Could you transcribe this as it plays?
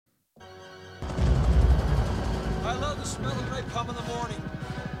I love the smell of napalm in the morning.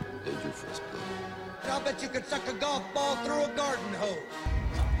 Did your first blow? I'll bet you could suck a golf ball through a garden hose.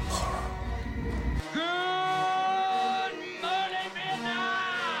 Good morning,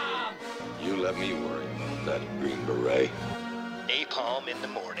 Vietnam! You let me worry about that Green Beret. Napalm in the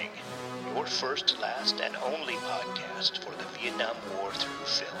Morning, your first, last, and only podcast for the Vietnam War through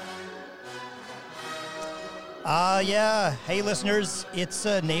film. Yeah. Hey, listeners, it's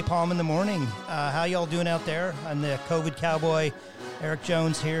Napalm in the Morning. How y'all doing out there? I'm the COVID cowboy, Eric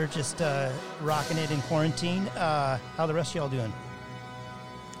Jones here, just rocking it in quarantine. How the rest of y'all doing?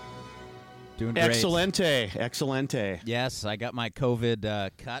 Doing great. Excelente. Yes, I got my COVID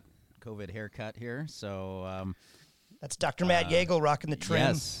haircut here. So That's Dr. Matt Yeagle rocking the trim.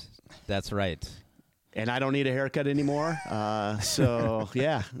 Yes, that's right. And I don't need a haircut anymore. It's a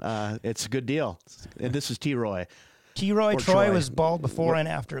good deal. And this is T-Roy. T-Roy Or Troy Troy. was bald before and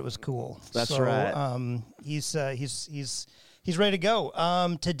after it was cool. That's right. He's ready to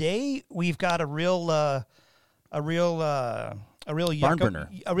go. Today we've got a real Barn burner.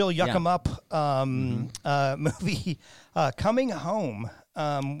 A real yuck 'em up movie coming home.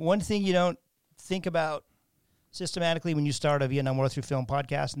 One thing you don't think about systematically when you start a Vietnam War through film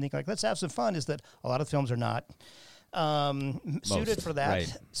podcast and think like, let's have some fun, is that a lot of films are not suited for that.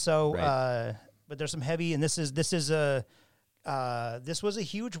 Right. So, Right. but there's some heavy, and this was a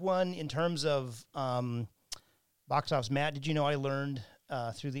huge one in terms of box office. Matt, did you know I learned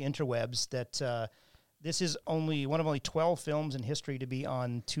through the interwebs that this is one of only 12 films in history to be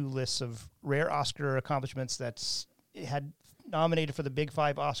on two lists of rare Oscar accomplishments that's had nominated for the Big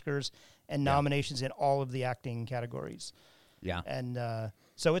Five Oscars and nominations in all of the acting categories. Yeah. And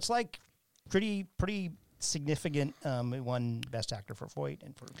so it's like pretty significant. It won Best Actor for Foyt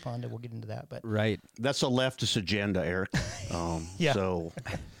and for Fonda. We'll get into that. But Right. That's a leftist agenda, Eric. Yeah. So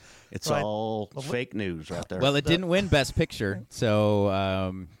it's Right. all fake news right there. Well, it didn't win Best Picture,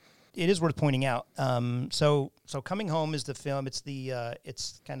 so it is worth pointing out. So Coming Home is the film. It's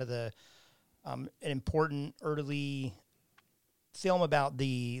it's kind of the an important early film about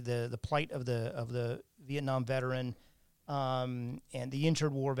the plight of the Vietnam veteran and the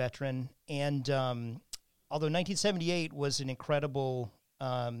injured war veteran. And although 1978 was an incredible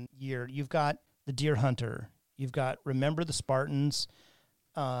year, you've got The Deer Hunter, you've got Remember the Spartans,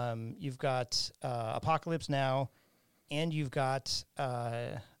 you've got Apocalypse Now, and you've got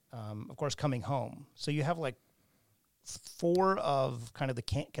of course Coming Home. So you have like four of kind of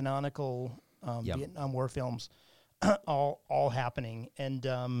the canonical Vietnam War films all happening. And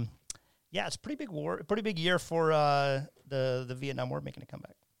it's a pretty big year for the Vietnam War making a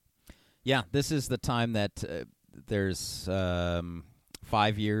comeback. yeah, this is the time that there's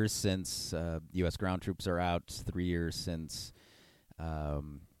 5 years since U.S. ground troops are out, 3 years since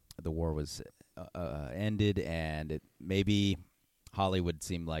the war was ended, and it maybe Hollywood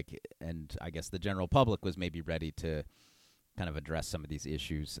seemed like, and I guess the general public was maybe ready to kind of address some of these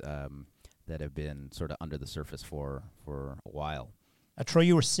issues that have been sort of under the surface for a while. Troy,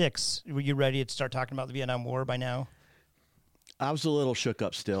 you were 6. Were you ready to start talking about the Vietnam War by now? I was a little shook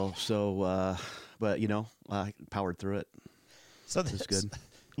up still. So, but I powered through it. So That's good.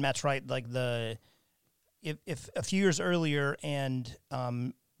 Matt's right. Like if a few years earlier, and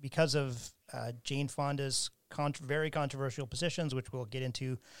because of Jane Fonda's very controversial positions, which we'll get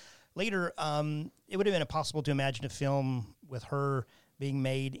into later, it would have been impossible to imagine a film with her being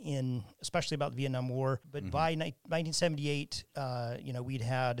made especially about the Vietnam War. But by 1978, we'd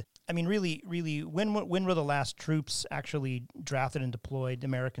had, really, when were the last troops actually drafted and deployed,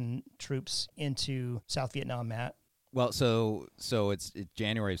 American troops into South Vietnam, Matt? Well, so it's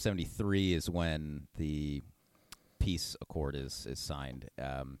January of 73 is when the peace accord is signed.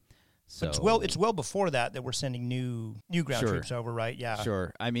 So it's well before that we're sending new ground troops over, right? Yeah,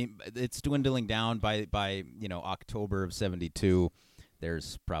 sure. I mean, it's dwindling down by October of 72.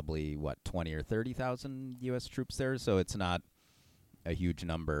 There's probably 20 or 30,000 U.S. troops there, so it's not a huge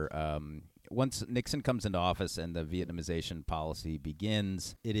number. Once Nixon comes into office and the Vietnamization policy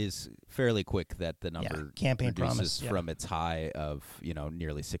begins, it is fairly quick that the number reduces from its high of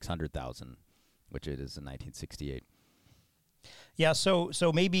nearly 600,000, which it is in 1968. Yeah, so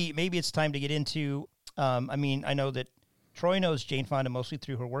maybe it's time to get into. I know that Troy knows Jane Fonda mostly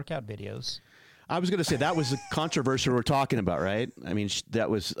through her workout videos. I was going to say that was the controversy we're talking about, right? I mean,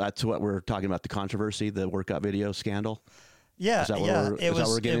 that's what we're talking about, the controversy, the workout video scandal. Yeah, is that what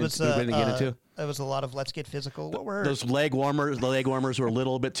we're getting into? It was a lot of let's get physical. What were those leg warmers? The leg warmers were a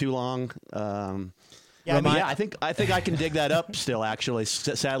little bit too long. Yeah, I mean, I think I can dig that up still. Actually,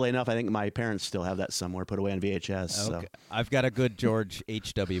 sadly enough, I think my parents still have that somewhere, put away on VHS. Okay. So. I've got a good George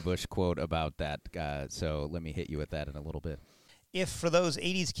H.W. Bush quote about that, so let me hit you with that in a little bit. if for those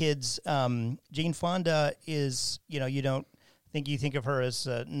 80s kids, Jane Fonda is, you don't think of her as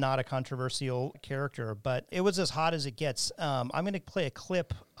not a controversial character, but it was as hot as it gets. I'm going to play a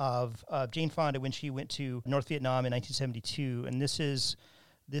clip of Jane Fonda when she went to North Vietnam in 1972, and this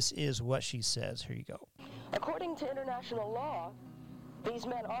is what she says. Here you go. According to international law, these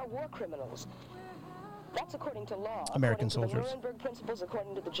men are war criminals. That's according to law. American according soldiers. To the Nuremberg Principles,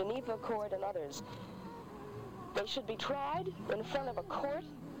 according to the Geneva Accord and others. They should be tried in front of a court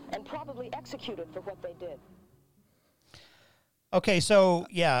and probably executed for what they did. Okay, so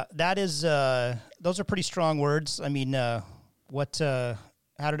yeah, that is those are pretty strong words. I mean, how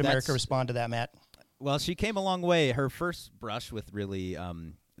did America respond to that, Matt? Well, she came a long way. Her first brush with really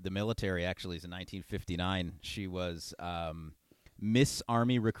the military actually is in 1959. She was Miss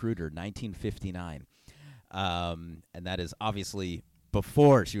Army Recruiter, 1959. And that is obviously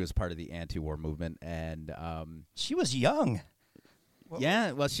before she was part of the anti-war movement. And she was young.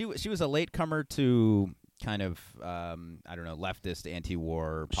 Yeah, well, she was a latecomer to kind of, leftist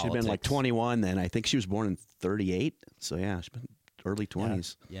anti-war politics. She'd been like 21 then. I think she was born in 38. So, yeah, she's been early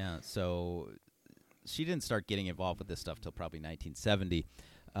 20s. Yeah, so she didn't start getting involved with this stuff till probably 1970.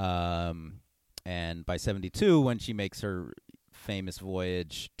 And by 72, when she makes her famous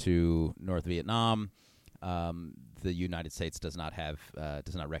voyage to North Vietnam, the United States does not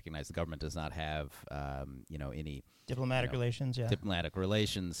recognize, the government does not have, any diplomatic relations. Yeah, diplomatic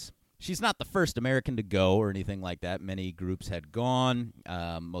relations. She's not the first American to go or anything like that. Many groups had gone.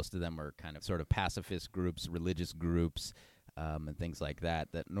 Most of them were kind of sort of pacifist groups, religious groups, and things like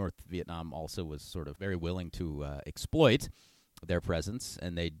that. That North Vietnam also was sort of very willing to exploit their presence,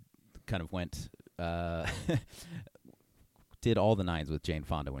 and they kind of went, did all the nines with Jane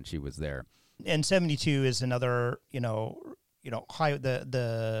Fonda when she was there. And 72 is another, high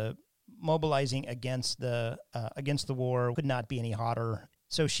the mobilizing against the war could not be any hotter.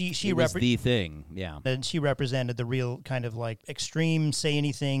 So she was the thing, yeah. And she represented the real kind of like extreme say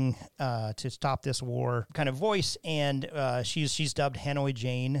anything to stop this war kind of voice, and she's dubbed Hanoi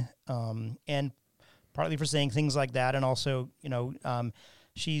Jane, and partly for saying things like that, and also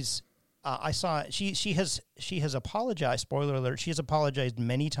she's I saw she has apologized. Spoiler alert: she has apologized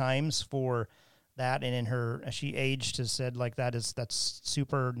many times for that, and in her as she aged has said like that's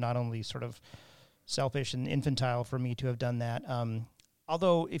super not only sort of selfish and infantile for me to have done that.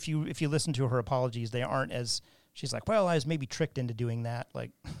 Although if you listen to her apologies, they aren't as she's like, well, I was maybe tricked into doing that.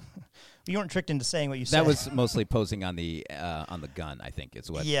 Like you weren't tricked into saying what you said. That was mostly posing on the gun, I think, is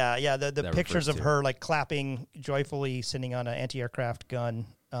what. Yeah. The pictures of her like clapping joyfully, sitting on an anti-aircraft gun,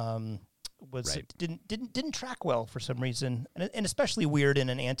 was right. didn't track well for some reason, and especially weird in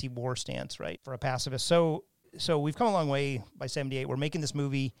an anti-war stance, right, for a pacifist. So we've come a long way by 78. We're making this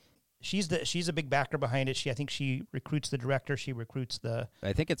movie. She's a big backer behind it. I think she recruits the director. She recruits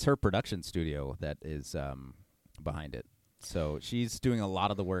I think it's her production studio that is behind it. So she's doing a lot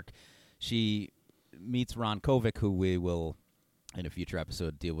of the work. She meets Ron Kovic, who we will, in a future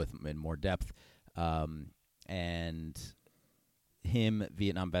episode, deal with in more depth. And him,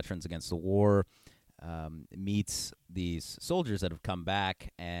 Vietnam Veterans Against the War, meets these soldiers that have come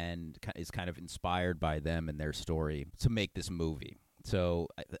back and is kind of inspired by them and their story to make this movie. So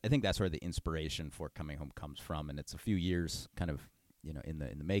I think that's where the inspiration for Coming Home comes from, and it's a few years kind of, in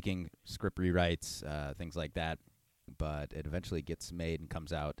the making, script rewrites, things like that, but it eventually gets made and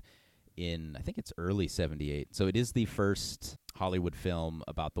comes out in, I think it's early 78. So it is the first Hollywood film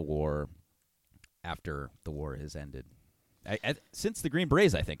about the war after the war has ended. Since the Green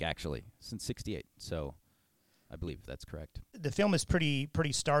Berets, I think, actually, since 68. So I believe that's correct. The film is pretty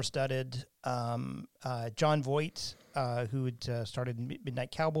star-studded. John Voight, who had started Midnight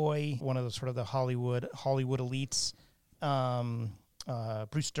Cowboy, one of the sort of the Hollywood elites.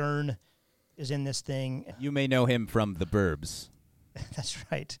 Bruce Dern is in this thing. You may know him from The Burbs. That's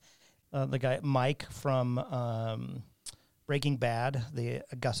right. The guy Mike from Breaking Bad, the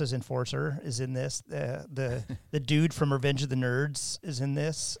Gus's enforcer, is in this. The dude from Revenge of the Nerds is in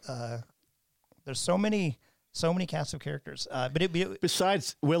this. There's so many cast of characters. But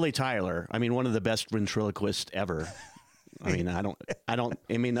besides Willie Tyler, I mean, one of the best ventriloquists ever. I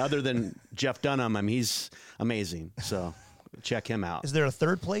mean, other than Jeff Dunham, I mean, he's amazing. So check him out. Is there a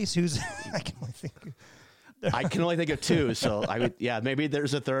third place? Who's I can only think of two. So maybe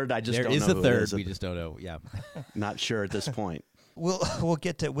there's a third. I just don't know. There is a third. We just don't know. Yeah, not sure at this point. We'll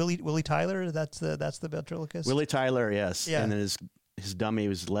get to Willie Tyler. That's the ventriloquist. Willie Tyler, yes. Yeah. And then his dummy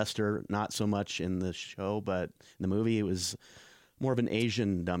was Lester, not so much in the show, but in the movie it was more of an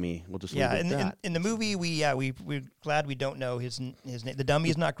Asian dummy. We'll just leave it at that. In the movie, we're glad we don't know his name. The dummy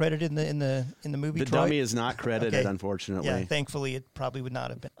is not credited in the movie. The Troy? dummy is not credited, unfortunately. Yeah, thankfully, it probably would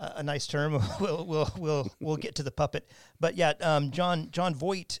not have been a nice term. We'll get to the puppet, but yeah, Jon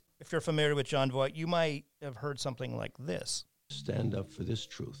Voight. If you're familiar with Jon Voight, you might have heard something like this. Stand up for this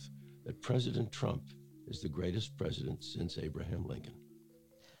truth, that President Trump is the greatest president since Abraham Lincoln.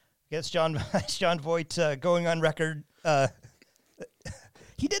 Yes, Jon Voight going on record.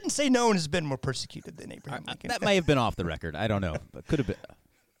 He didn't say no one has been more persecuted than Abraham Lincoln. That may have been off the record. I don't know. But could have been.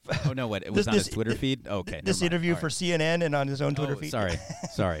 Oh, no, what? It was on his Twitter feed? Okay. This interview for CNN and on his own Twitter feed. Sorry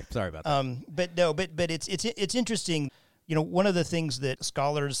about that. But it's interesting. You know, one of the things that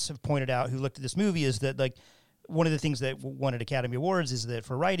scholars have pointed out who looked at this movie is that, like, one of the things that won at Academy Awards is that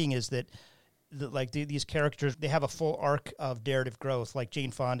for writing is that these characters, they have a full arc of narrative growth. Like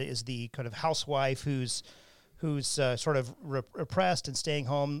Jane Fonda is the kind of housewife who's sort of repressed and staying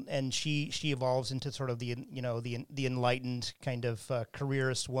home, and she evolves into sort of the enlightened kind of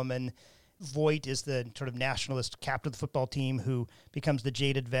careerist woman. Voight is the sort of nationalist captain of the football team who becomes the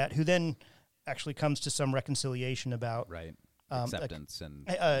jaded vet, who then actually comes to some reconciliation about acceptance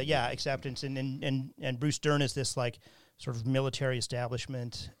acceptance, and Bruce Dern is this like sort of military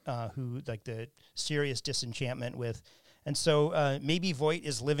establishment who like the serious disenchantment with, and so maybe Voight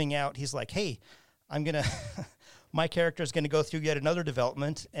is living out. He's like, hey, I'm gonna, my character is gonna go through yet another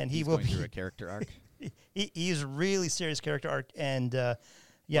development, and he's going through a character arc. He's a really serious character arc, and I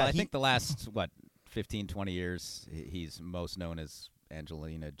think the last 15, 20 years, he's most known as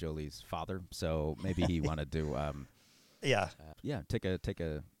Angelina Jolie's father. So maybe he wanted to, take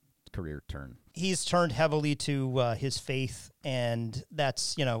a career turn. He's turned heavily to his faith, and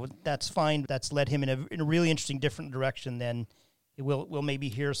that's fine. That's led him in a really interesting, different direction than. We'll maybe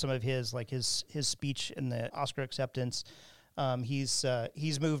hear some of his speech in the Oscar acceptance.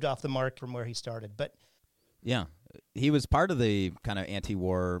 He's moved off the mark from where he started, but yeah, he was part of the kind of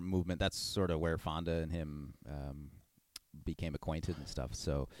anti-war movement. That's sort of where Fonda and him became acquainted and stuff.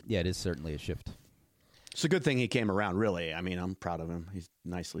 So yeah, it is certainly a shift. It's a good thing he came around. Really, I mean, I'm proud of him. He's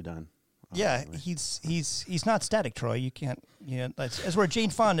nicely done. Yeah, he's not static, Troy. You can't. As where Jane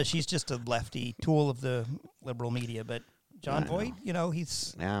Fonda, she's just a lefty tool of the liberal media, but. Jon Voight,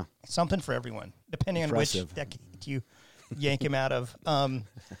 he's something for everyone, depending on which decade you yank him out of.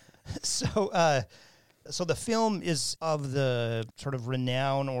 So the film is of the sort of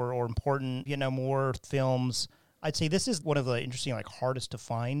renown or important Vietnam War films. I'd say this is one of the interesting, like, hardest to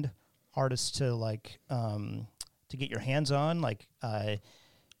find, hardest to to get your hands on. Like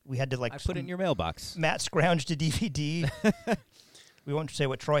we had to I put it in your mailbox. Matt scrounged a DVD. We won't say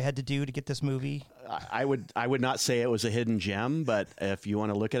what Troy had to do to get this movie. I would not say it was a hidden gem, but if you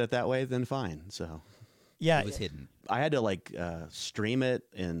want to look at it that way, then fine. So, yeah, it was hidden. I had to stream it,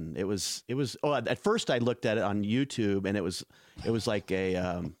 and it was. Oh, at first I looked at it on YouTube, and it was like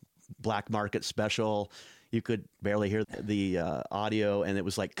a black market special. You could barely hear the audio, and it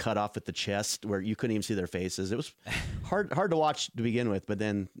was like cut off at the chest where you couldn't even see their faces. It was hard to watch to begin with, but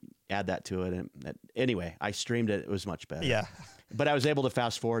then add that to it. And anyway, I streamed it. It was much better. Yeah. But I was able to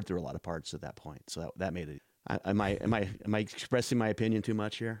fast forward through a lot of parts at that point, so that made it. Am I expressing my opinion too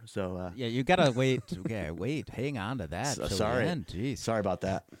much here? So yeah, you gotta wait. Okay, wait, hang on to that. Sorry, Jeez. Sorry about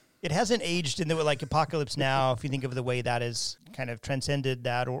that. It hasn't aged in the like Apocalypse Now. If you think of the way that is kind of transcended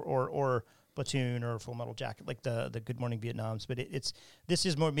that, or Platoon or Full Metal Jacket, like the Good Morning Vietnams. But this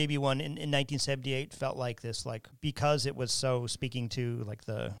is more maybe one in 1978 felt like this, like because it was so speaking to like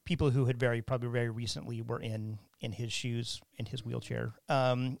the people who had probably very recently were in his shoes, in his wheelchair,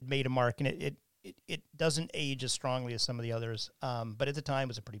 made a mark, and it doesn't age as strongly as some of the others, but at the time it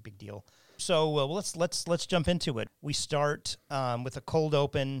was a pretty big deal. So let's jump into it. We start with a cold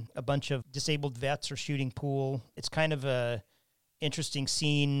open. A bunch of disabled vets are shooting pool. It's kind of a interesting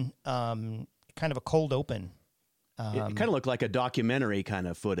scene, kind of a cold open. It kind of looked like a documentary kind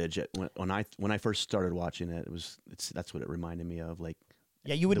of footage when I first started watching it. That's what it reminded me of. Like,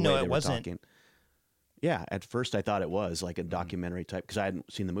 yeah, you wouldn't know it wasn't. Talking. Yeah, at first I thought it was like a documentary type because I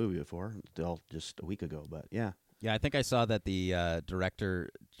hadn't seen the movie before until just a week ago. But yeah. Yeah, I think I saw that the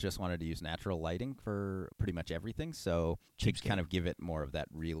director just wanted to use natural lighting for pretty much everything, so to kind of give it more of that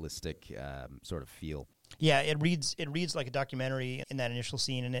realistic sort of feel. Yeah, it reads like a documentary in that initial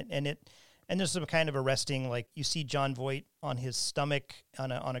scene, and there's some kind of arresting, like you see Jon Voight on his stomach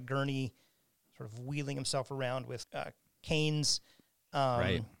on a gurney, sort of wheeling himself around with canes,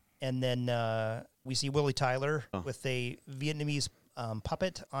 right, and then we see Willie Tyler with a Vietnamese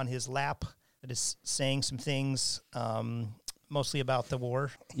puppet on his lap that is saying some things. mostly about the war.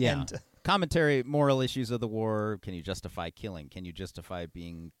 Yeah. And, Commentary, moral issues of the war. Can you justify killing? Can you justify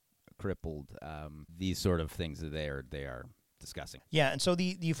being crippled? These sort of things that they are discussing. yeah, and so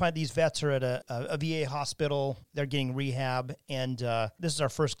you find these vets are at a VA hospital. They're getting rehab, and this is our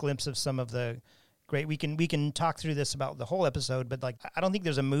first glimpse of some of the great. We can talk through this about the whole episode, but like I don't think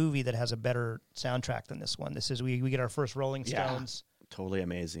there's a movie that has a better soundtrack than this one. This is we get our first Rolling Stones Totally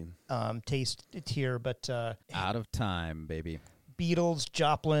amazing. taste here, but Out of time, baby. Beatles,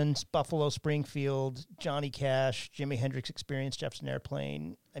 Joplin, Buffalo Springfield, Johnny Cash, Jimi Hendrix Experience, Jefferson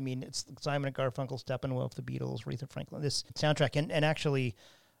Airplane. I mean, it's Simon and Garfunkel, Steppenwolf, the Beatles, Aretha Franklin. This soundtrack, and actually,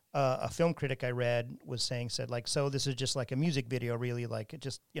 a film critic I read said like, so this is just like a music video, really. Like it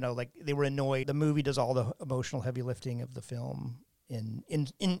just like they were annoyed. The movie does all the emotional heavy lifting of the film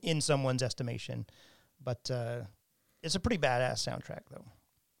in someone's estimation, but it's a pretty badass soundtrack though.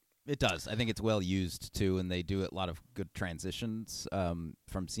 It does. I think it's well used too, and they do a lot of good transitions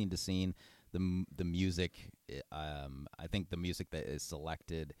from scene to scene. The music, I think the music that is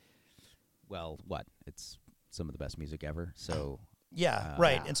selected, it's some of the best music ever. So yeah,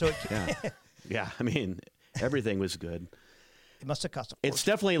 right. And so Yeah. I mean, everything was good. it must have cost a It's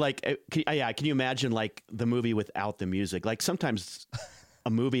definitely like, can you imagine like the movie without the music? Like sometimes a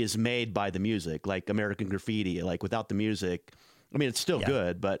movie is made by the music, like American Graffiti, like without the music. I mean, it's still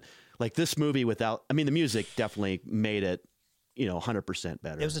good, but like this movie without, I mean, the music definitely made it, 100%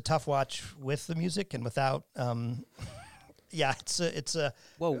 better. It was a tough watch with the music and without. Yeah, it's a.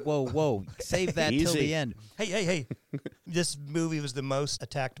 Whoa! Save that till the end. Hey! This movie was the most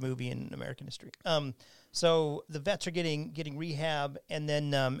attacked movie in American history. So the vets are getting rehab, and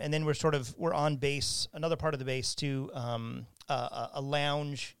then we're on base, another part of the base to a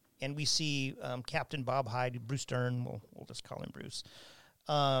lounge, and we see Captain Bob Hyde, Bruce Dern. We'll just call him Bruce.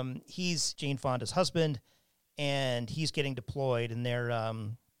 He's Jane Fonda's husband, and he's getting deployed, and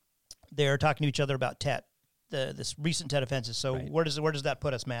they're talking to each other about Tet. This recent Tet offenses. So Right. where does that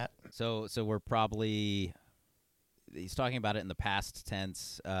put us, Matt? So we're probably, he's talking about it in the past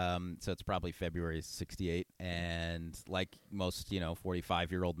tense. So it's probably February '68, and like most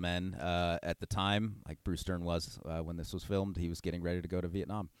 45-year-old men at the time, like Bruce Dern was when this was filmed, he was getting ready to go to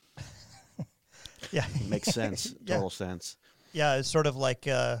Vietnam. Yeah, Makes sense. Yeah. Total sense. Yeah, it's sort of like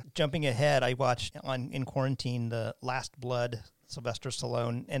jumping ahead. I watched in quarantine the Last Blood, Sylvester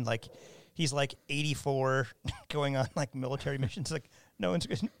Stallone, and like he's like 84, going on like military missions. Like no one's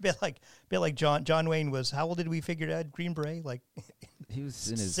bit like John Wayne was. How old did we figure out Green Beret? Like He was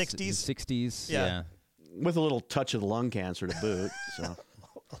in his 60s? 60s. Yeah. Yeah. With a little touch of the lung cancer to boot. So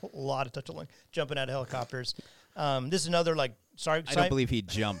a lot of touch of lung, jumping out of helicopters. This is another like sorry. I don't believe he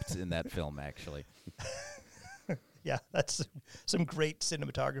jumped in that film, actually. Yeah, that's some great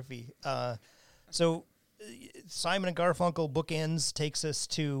cinematography. So Simon and Garfunkel bookends takes us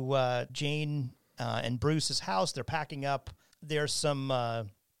to Jane and Bruce's house. They're packing up. There's some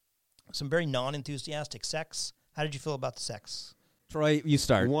very non-enthusiastic sex. How did you feel about the sex? Troy, you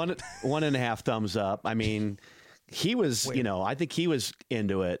start. one and a half thumbs up. I mean, he was, I think he was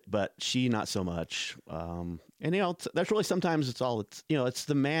into it, but she not so much. And that's really sometimes it's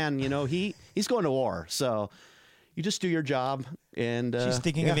the man. He's going to war, so. You just do your job, and She's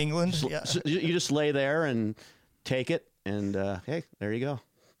thinking of England. Yeah. You just lay there and take it, and hey, there you go.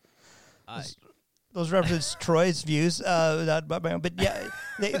 Those represent Troy's views, not my own. But yeah,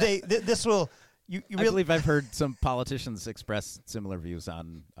 this will. You I really believe I've heard some politicians express similar views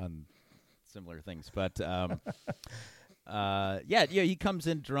on similar things, but he comes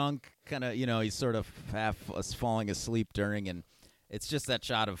in drunk, kind of, he's sort of half falling asleep during, and it's just that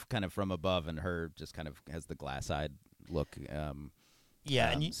shot of kind of from above, and her just kind of has the glass-eyed look.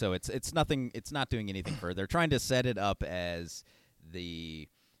 So it's nothing. It's not doing anything further. They're trying to set it up as the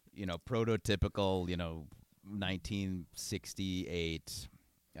prototypical 1968.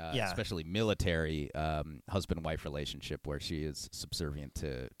 Especially military husband-wife relationship where she is subservient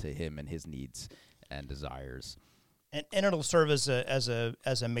to him and his needs and desires. and it'll serve as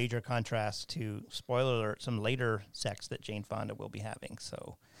a major contrast to, spoiler alert, some later sex that Jane Fonda will be having.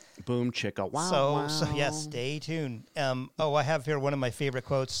 So, boom chicka wow. So yes, stay tuned. I have here one of my favorite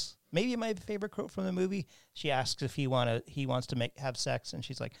quotes. Maybe my favorite quote from the movie. She asks if he wants to have sex, and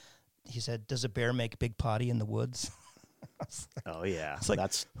she's like, he said, "Does a bear make big potty in the woods?" Oh yeah, like,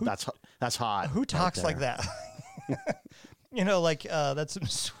 that's hot. Who talks like that? That's some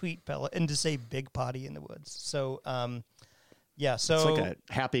sweet Bella, and to say big potty in the woods. So, so it's like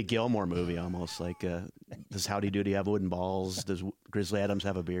a Happy Gilmore movie almost. Like, does Howdy Doody have wooden balls? Does Grizzly Adams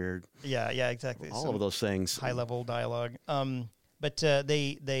have a beard? Yeah, exactly. All of those things. High level dialogue. But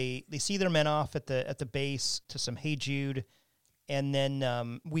they see their men off at the base to some Hey Jude, And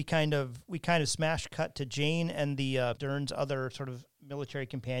then we kind of smash cut to Jane and the Dern's other sort of military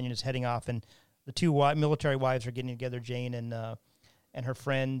companion is heading off, and the two military wives are getting together, Jane and her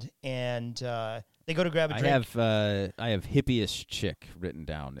friend, and they go to grab a drink. I have hippie-ish chick written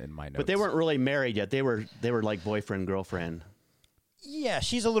down in my notes. But they weren't really married yet. They were like boyfriend, girlfriend. Yeah,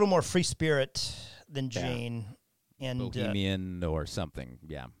 she's a little more free spirit than Jane, and Bohemian or something.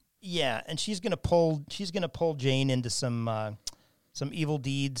 Yeah. Yeah, and she's gonna pull Jane into some evil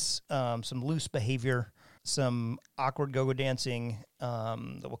deeds, some loose behavior, some awkward go-go dancing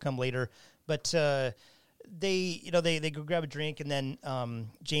that will come later. But they go grab a drink, and then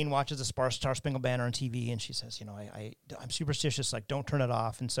Jane watches the Star Spangled Banner on TV, and she says, I'm superstitious, like don't turn it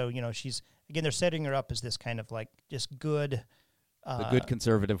off. And so they're setting her up as this kind of like just good, the good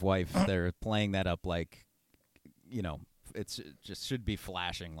conservative wife. They're playing that up like, it just should be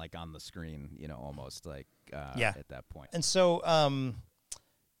flashing like on the screen, almost like at that point. And so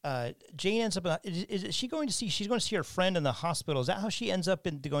Jane ends up. Is she going to see? She's going to see her friend in the hospital. Is that how she ends up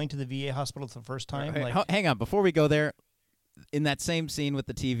going to the VA hospital for the first time? Hang on, before we go there, in that same scene with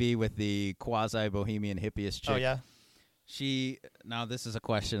the TV with the quasi bohemian hippie-ish chick. Oh yeah. Now this is a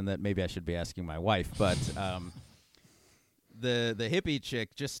question that maybe I should be asking my wife, but the hippie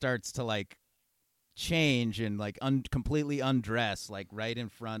chick just starts to like change and like completely undress like right in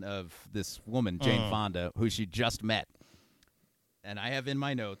front of this woman, Jane Fonda, who she just met. And I have in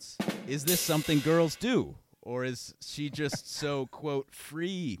my notes, is this something girls do? Or is she just so, quote,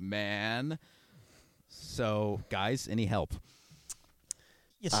 free, man? So, guys, any help?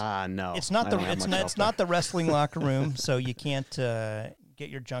 No. It's not the wrestling locker room, so you can't get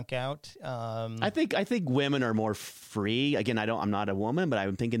your junk out. I think women are more free. Again, I'm not a woman, but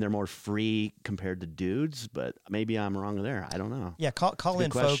I'm thinking they're more free compared to dudes. But maybe I'm wrong there. I don't know. Yeah, call in,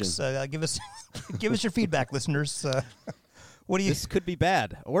 folks. Give us your feedback, listeners. What do you? This could be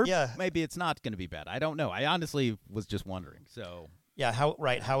bad, or maybe it's not going to be bad. I don't know. I honestly was just wondering. So yeah, how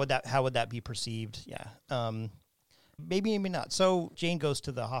would that be perceived? Yeah, maybe not. So Jane goes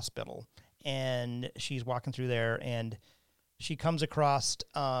to the hospital, and she's walking through there, and she comes across.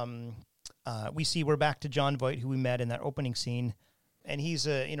 We're back to John Voight, who we met in that opening scene, and he's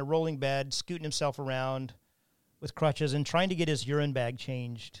in a rolling bed, scooting himself around with crutches and trying to get his urine bag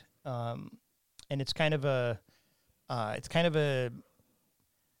changed. And it's kind of a. I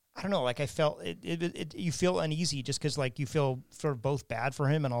don't know, like I felt you feel uneasy just because like you feel sort of both bad for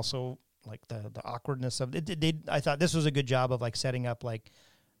him and also like the awkwardness of it. I thought this was a good job of like setting up like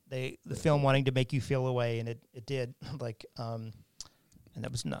the film wanting to make you feel away, and it did like and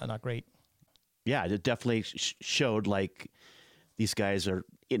that was not great. Yeah, it definitely showed like these guys are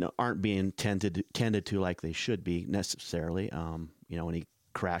aren't being tended to like they should be necessarily. When he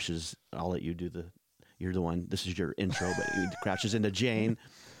crashes, I'll let you do You're the one. This is your intro, but he crashes into Jane,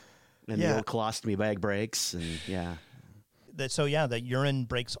 and the old colostomy bag breaks, and the urine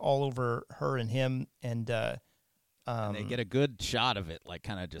breaks all over her and him, and they get a good shot of it, like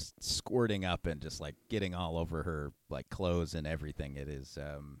kind of just squirting up and just like getting all over her like clothes and everything. It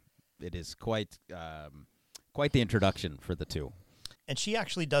is quite the introduction for the two. And she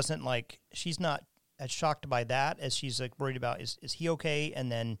actually doesn't she's not as shocked by that as she's like worried about is he okay,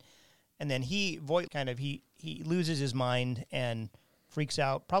 and then Voight kind of he loses his mind and freaks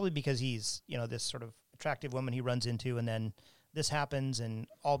out, probably because he's this sort of attractive woman he runs into, and then this happens, and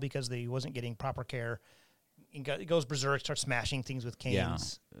all because he wasn't getting proper care. He goes berserk, starts smashing things with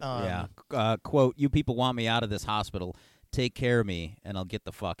canes. Quote, "You people want me out of this hospital. Take care of me, and I'll get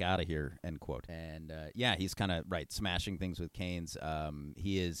the fuck out of here." End quote. And he's kind of smashing things with canes.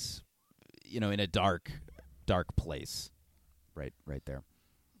 He is, in a dark place, right there.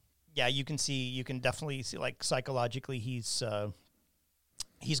 Yeah, you can definitely see, like, psychologically he's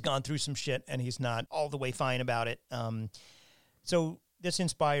gone through some shit, and he's not all the way fine about it. So this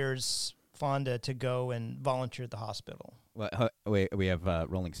inspires Fonda to go and volunteer at the hospital. Well, we have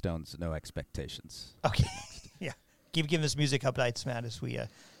Rolling Stones, No Expectations. Okay, yeah. Give us music updates, Matt, as we.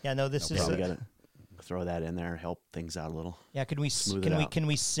 This is. We gotta throw that in there, help things out a little. Yeah, can we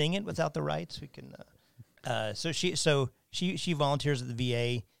sing it without the rights? We can. So she volunteers at the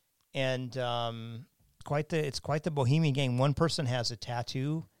VA. And it's quite the bohemian gang. One person has a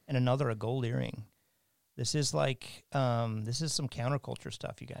tattoo and another a gold earring. This is some counterculture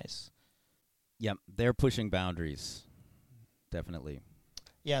stuff, you guys. Yep, they're pushing boundaries, definitely.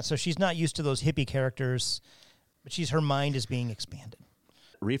 Yeah, so she's not used to those hippie characters, but her mind is being expanded.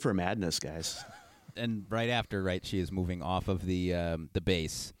 Reefer madness, guys. And right after, she is moving off of the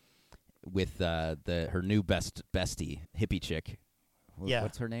base with her new bestie, hippie chick. Yeah.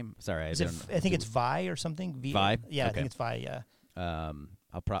 What's her name? Sorry, I think it's Vi or something. Vi? Yeah, okay. I think it's Vi, yeah.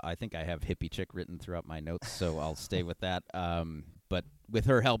 I think I have hippie chick written throughout my notes, so I'll stay with that. But with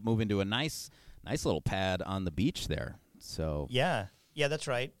her help, move into a nice little pad on the beach there. So yeah, that's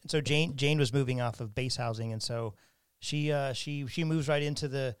right. So Jane was moving off of base housing, and so she moves right into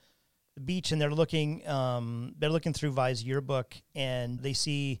the beach, and they're looking through Vi's yearbook, and they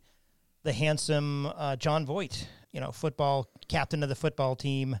see the handsome John Voight, football captain of the football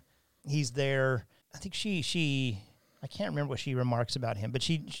team. He's there. I think I can't remember what she remarks about him, but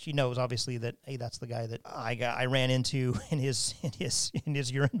she knows obviously that, hey, that's the guy that I ran into in his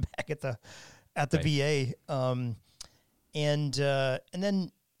urine bag at the VA. And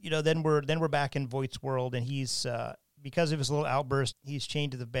then then we're back in Voight's world, and he's because of his little outburst, he's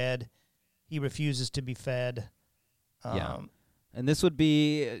chained to the bed. He refuses to be fed. And this would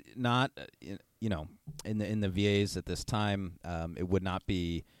be not, in the VAs at this time, it would not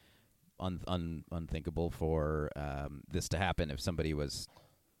be unthinkable for this to happen if somebody was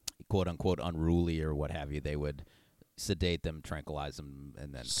quote unquote unruly or what have you. They would sedate them, tranquilize them,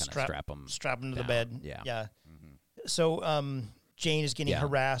 and then kind of strap them to down. the bed. Yeah. Mm-hmm. So Jane is getting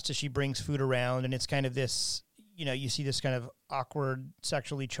harassed as she brings food around, and it's kind of this. You see this kind of awkward,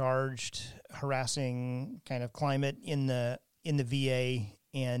 sexually charged, harassing kind of climate in the VA,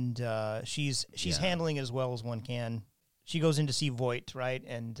 and she's handling it as well as one can. She goes in to see Voight, right,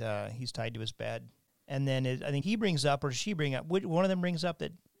 and he's tied to his bed. And then I think he brings up, or she bring up, one of them brings up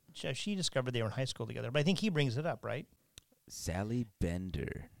that she discovered they were in high school together, but I think he brings it up, right? Sally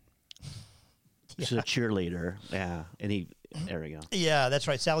Bender. She's a cheerleader. Yeah. And there we go. Yeah, that's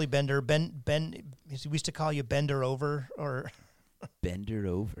right. Sally Bender. Ben, we used to call you Bender Over, or Bender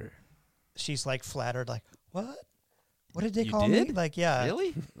Over. She's like flattered, like, what? What did they You call did? me? Like, yeah.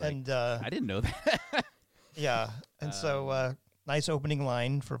 Really? And I didn't know that. yeah. And so nice opening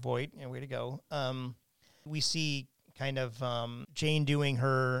line for Voight. Way to go. We see kind of Jane doing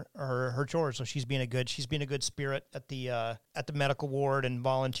her chores, so she's being a good spirit at the medical ward and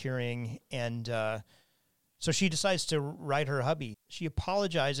volunteering, and so she decides to write her hubby. She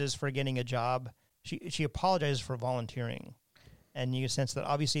apologizes for getting a job. She apologizes for volunteering, and you sense that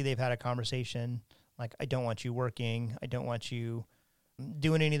obviously they've had a conversation. Like, I don't want you working. I don't want you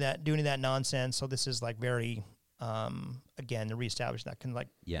doing any of that nonsense. So this is like very again to reestablish that kind of like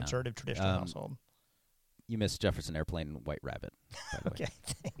conservative traditional household. You missed Jefferson Airplane and White Rabbit. By the way. Okay,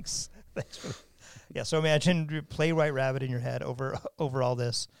 thanks. Yeah, so imagine you play White Rabbit in your head over all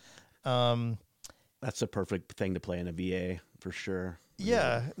this. That's a perfect thing to play in a VA for sure.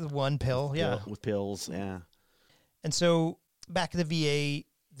 Yeah, one pill. Yeah, with pills. Yeah. And so back at the VA,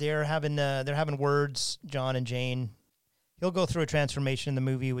 they're having words. John and Jane. He'll go through a transformation in the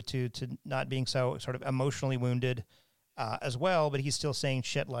movie to not being so sort of emotionally wounded. As well, but he's still saying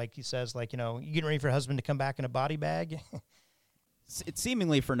shit like he says, like, you getting ready for your husband to come back in a body bag. It's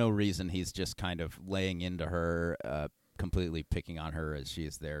seemingly for no reason. He's just kind of laying into her, completely picking on her as she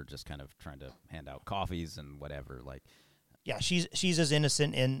is there, just kind of trying to hand out coffees and whatever. Like, yeah, she's as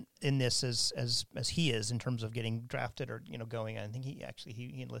innocent in this as he is in terms of getting drafted or going. I think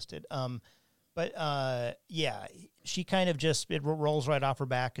he enlisted. But yeah, she kind of just it rolls right off her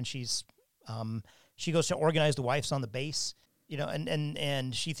back, and she's. She goes to organize the wives on the base,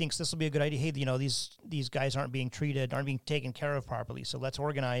 and she thinks this will be a good idea. Hey, these guys aren't being taken care of properly, so let's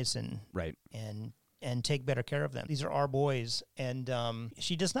organize and take better care of them. These are our boys, and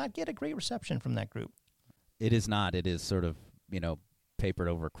she does not get a great reception from that group. It is not. It is sort of papered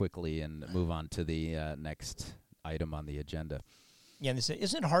over quickly and move on to the next item on the agenda. Yeah, and they say,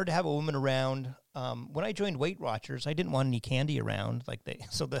 isn't it hard to have a woman around? When I joined Weight Watchers, I didn't want any candy around.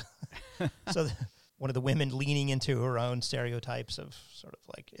 One of the women leaning into her own stereotypes of sort of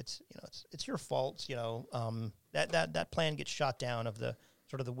like it's your fault. That plan gets shot down of the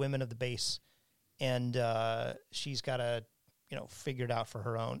sort of the women of the base, and she's got to figure it out for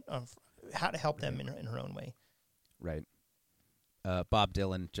her own how to help them in her own way. Right. Bob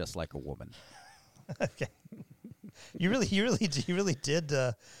Dylan, just like a woman. Okay. You really did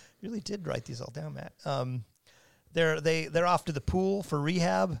write these all down, Matt. They're off to the pool for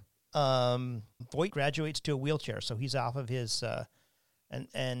rehab. Voight graduates to a wheelchair, so he's off of his,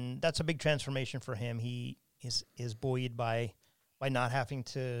 and that's a big transformation for him. He is buoyed by not having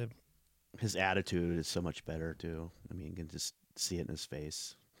to. His attitude is so much better too. I mean, you can just see it in his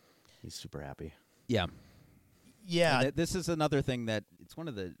face. He's super happy. Yeah. Yeah. And this is another thing that it's one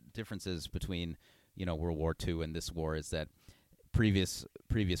of the differences between World War II and this war is that previous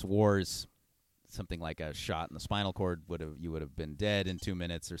wars, something like a shot in the spinal cord you would have been dead in 2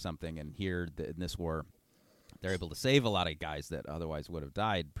 minutes or something, and here in this war, they're able to save a lot of guys that otherwise would have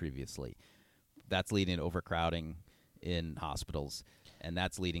died previously. That's leading to overcrowding in hospitals, and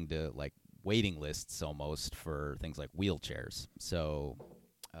that's leading to like waiting lists almost for things like wheelchairs. So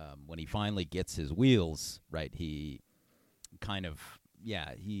when he finally gets his wheels, right, he kind of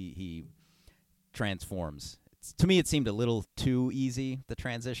he transforms. To me, it seemed a little too easy, the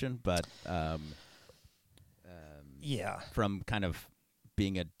transition, but from kind of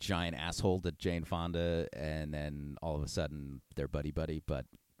being a giant asshole to Jane Fonda, and then all of a sudden they're buddy-buddy, but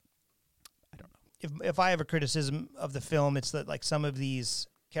I don't know. If I have a criticism of the film, it's that like some of these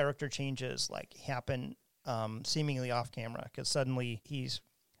character changes like happen seemingly off camera, because suddenly he's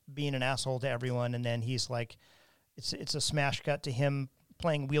being an asshole to everyone, and then he's like, it's a smash cut to him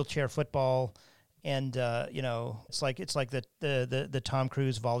playing wheelchair football. And it's like the Tom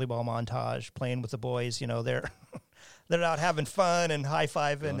Cruise volleyball montage, playing with the boys. They're they're out having fun and high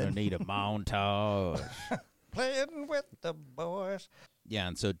fiving. Gonna need a montage. Playing with the boys. Yeah,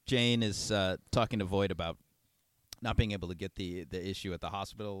 and so Jane is talking to Voight about not being able to get the issue at the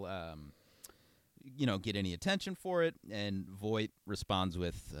hospital, get any attention for it. And Voight responds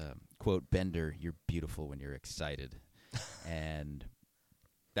with, quote, "Bender, you're beautiful when you're excited," and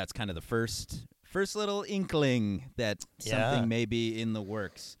that's kind of the first little inkling that something may be in the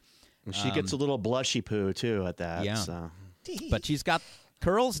works. And she gets a little blushy poo, too, at that. Yeah. So. But she's got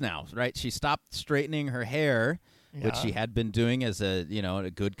curls now, right? She stopped straightening her hair, which she had been doing as a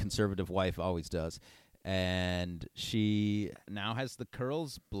good conservative wife always does. And she now has the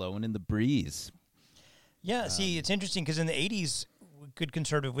curls blowing in the breeze. Yeah, see, it's interesting because in the 80s, good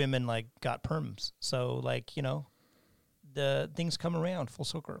conservative women, like, got perms. So, like, the things come around full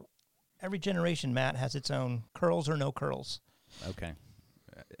circle. Every generation, Matt, has its own curls or no curls. Okay.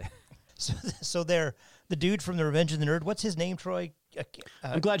 So they're the dude from the Revenge of the Nerd. What's his name, Troy?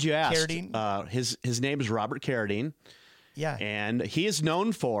 I'm glad you asked. Carradine? His name is Robert Carradine. Yeah. And he is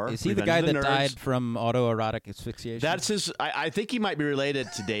known for... Is he Revenge the guy of the that Nerds. died from autoerotic asphyxiation? That's his... I think he might be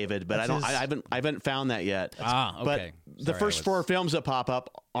related to David, but I haven't found that yet. Okay. But the first four films that pop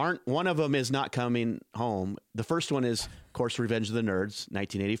up aren't... One of them is not coming home. The first one is, of course, Revenge of the Nerds,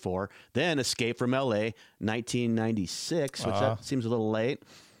 1984. Then Escape from L.A., 1996, which that seems a little late.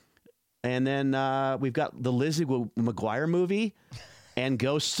 And then we've got the Lizzie McGuire movie and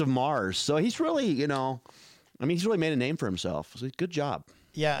Ghosts of Mars. So he's really, he's really made a name for himself. So good job.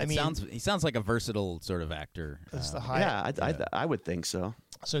 Yeah, he sounds like a versatile sort of actor. That's the I would think so.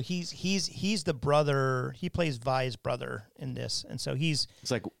 So he's the brother. He plays Vi's brother in this, and so it's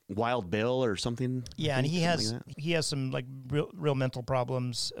like Wild Bill or something. Yeah, and he has some like real mental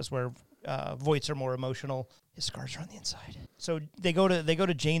problems, as where Voight's are more emotional. His scars are on the inside. So they go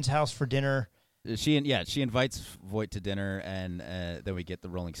to Jane's house for dinner. She invites Voight to dinner, and then we get the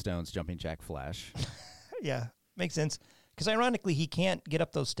Rolling Stones Jumping Jack Flash. Yeah, makes sense. Because ironically, he can't get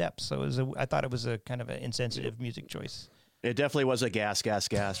up those steps, so I thought it was a kind of an insensitive music choice. It definitely was a gas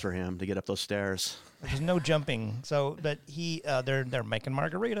for him to get up those stairs. There's no jumping. So, but they're making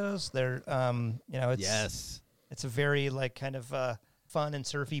margaritas. They're it's a very like kind of fun and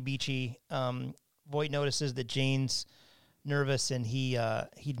surfy, beachy. Voight notices that Jane's nervous, and he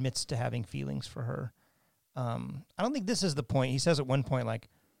admits to having feelings for her. I don't think this is the point. He says at one point, like,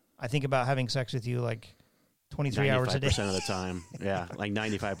 I think about having sex with you like 23 hours a day. 95% of the time. Yeah, like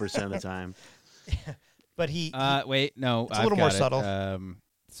 95% of the time. But he wait, no. It's a little more subtle.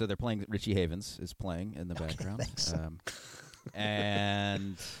 So they're playing, Richie Havens is playing in the background. Thanks.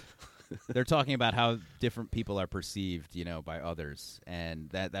 And they're talking about how different people are perceived, by others. And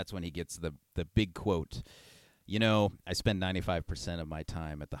that's when he gets the big quote. I spend 95% of my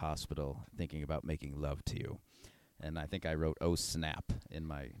time at the hospital thinking about making love to you. And I think I wrote, "Oh, snap," in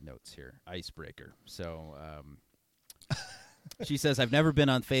my notes here. Icebreaker. So she says, "I've never been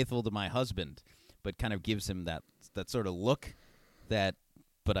unfaithful to my husband," but kind of gives him that sort of look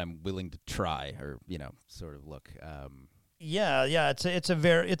but I'm willing to try, or, sort of look. Yeah. It's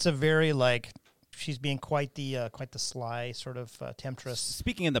a very like, she's being quite the sly sort of temptress.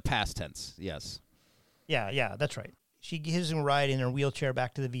 Speaking in the past tense, yes. Yeah, that's right. She gives him a ride in her wheelchair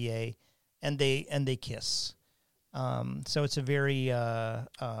back to the VA, and they kiss. So it's a very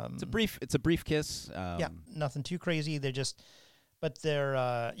it's a brief kiss. Yeah, nothing too crazy. But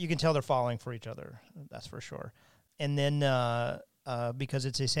they're you can tell they're falling for each other. That's for sure. And then because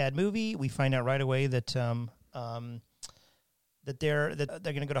it's a sad movie, we find out right away that that they're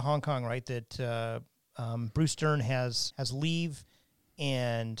going to go to Hong Kong, right? That Bruce Dern has leave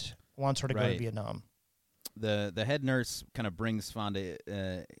and wants her to go to Vietnam. The head nurse kind of brings Fonda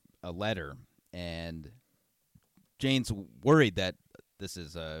a letter, and Jane's worried that this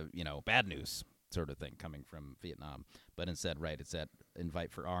is bad news sort of thing coming from Vietnam, but instead, it's that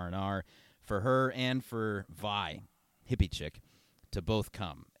invite for R&R for her and for Vi. hippie chick, to both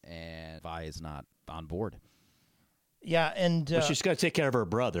come, and Vi is not on board. Yeah, and Well, she's got to take care of her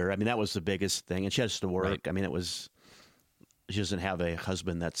brother. I mean, that was the biggest thing, and she has to work. Right. I mean, she doesn't have a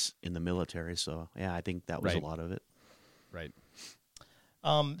husband that's in the military, so yeah, I think that was Right. a lot of it. Right.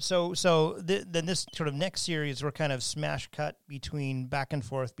 then this sort of next series, we're kind of smash cut back and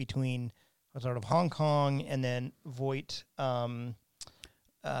forth between sort of Hong Kong and then Voight. As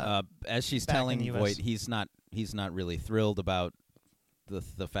she's back in telling the US. Voight, he's not really thrilled about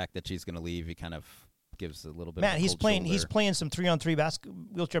the fact that she's going to leave. He kind of gives a little bit. Matt, of a he's cold playing shoulder. some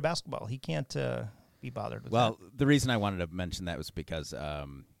 3-on-3 wheelchair basketball. He can't be bothered with Well, the reason I wanted to mention that was because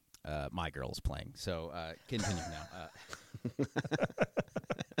my girl's playing. So continue now.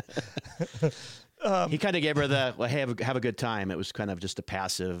 He kind of gave her the have a good time. It was kind of just a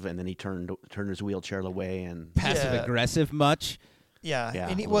passive, and then he turned his wheelchair away and Passive Yeah. aggressive much? Yeah, Yeah,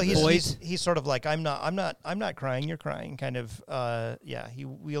 and a little he's sort of like I'm not crying, you're crying, kind of. He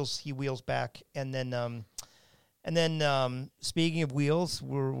wheels back, and then speaking of wheels,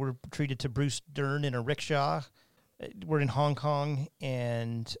 we're treated to Bruce Dern in a rickshaw. We're in Hong Kong,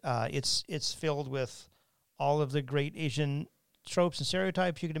 and it's filled with all of the great Asian tropes and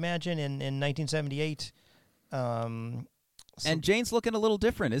stereotypes you could imagine in 1978. And Jane's looking a little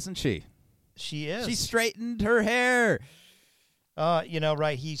different, isn't she? She is. She straightened her hair.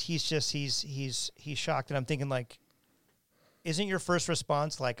 Right. He's shocked, and I'm thinking like, isn't your first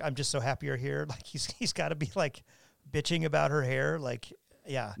response like, I'm just so happy you're here? Like he's got to be like bitching about her hair, like,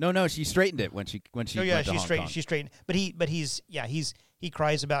 yeah. No, she straightened it when she Oh yeah, went to she's Hong straight. Kong. She's straight. But he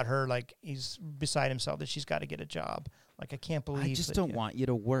cries about her like he's beside himself that she's got to get a job. Like I can't believe. I just that, don't want you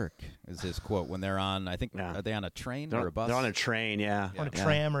to work. Is his quote when they're on? I think Yeah. are they on a train they're, or a bus? they're on a train. Yeah, on a Yeah.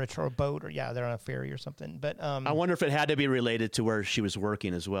 tram or a boat or they're on a ferry or something. But I wonder if it had to be related to where she was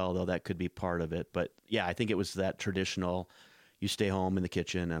working as well, though. That could be part of it. But yeah, I think it was that traditional. You stay home in the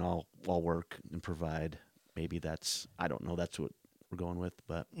kitchen, and I'll work and provide. Maybe that's I don't know. That's what we're going with.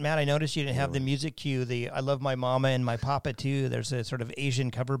 But Matt, I noticed you didn't have the music cue. The I Love My Mama and My Papa Too. There's a sort of Asian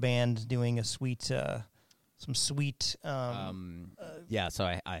cover band doing a sweet, some sweet. Yeah, so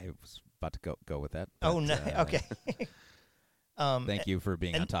I was about to go with that. Oh but, no! Okay. Thank you for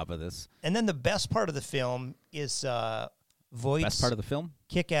being on top of this. And then the best part of the film is Voight's Best part of the film?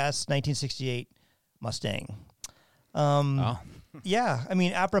 kick-ass 1968 Mustang. Oh. Yeah, I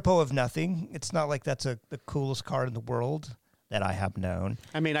mean, apropos of nothing, it's not like that's the coolest car in the world that I have known.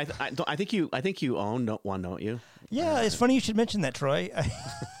 I mean, I think you own one, don't you? Yeah, it's funny you should mention that, Troy.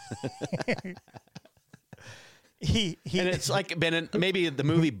 He And it's like been maybe the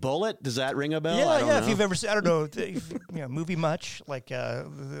movie Bullet. Does that ring a bell? I yeah, don't yeah. know. If you've ever seen, I don't know, movie much like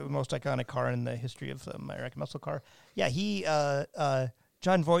the most iconic car in the history of the American muscle car. Yeah,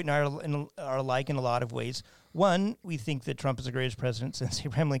 John Voight and I are alike in a lot of ways. One, we think that Trump is the greatest president since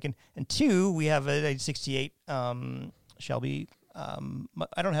Abraham Lincoln, and two, we have a '68 Shelby. I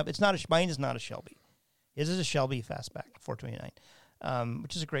don't have. It's not mine. Is not a Shelby. His is a Shelby Fastback 429,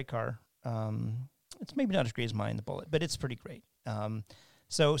 which is a great car. It's maybe not as great as mine, the Bullet, but it's pretty great.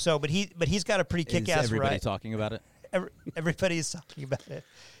 But he's got a pretty kick-ass Is everybody ride. talking about it? Everybody's talking about it.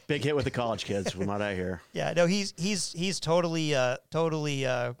 Big hit with the college kids, from what I hear. Yeah, no, he's totally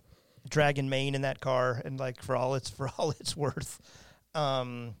dragging Maine in that car, and like for all it's worth.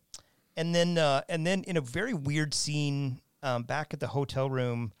 And then in a very weird scene back at the hotel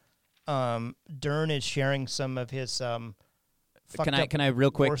room, Dern is sharing some of his Can I real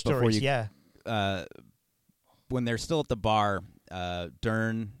quick war before stories. you? Yeah. When they're still at the bar,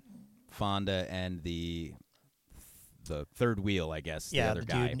 Dern, Fonda, and the third wheel, I guess, the other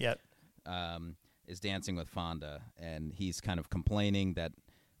guy, dude, yeah. is dancing with Fonda, and he's kind of complaining that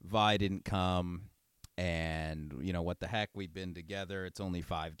Vi didn't come, and what the heck, we've been together, it's only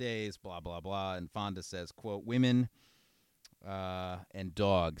 5 days, blah blah blah, and Fonda says, quote, women and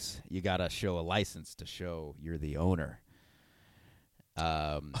dogs, you gotta show a license to show you're the owner.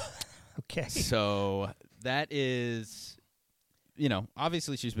 Okay. So that is,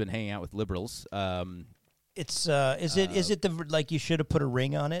 obviously she's been hanging out with liberals. It's is it the like you should have put a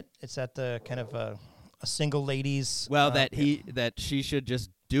ring on it? It's at the kind of a single ladies. Well, that she should just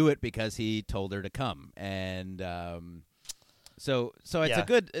do it because he told her to come, and so it's Yeah. a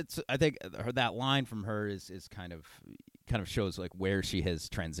good. I think that line from her is kind of shows like where she has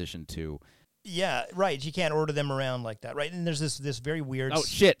transitioned to. Yeah, right. You can't order them around like that, right? And there's this very weird. Oh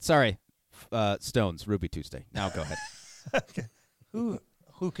shit! Sorry, Stones, Ruby Tuesday. Now go ahead.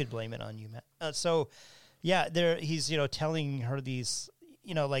 Who could blame it on you, Matt? Yeah, he's telling her these,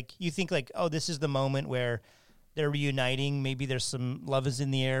 like you think like, oh, this is the moment where they're reuniting. Maybe there's some love is in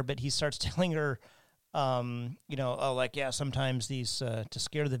the air, but he starts telling her Sometimes these to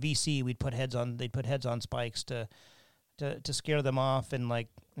scare the VC, they'd put heads on spikes to scare them off, and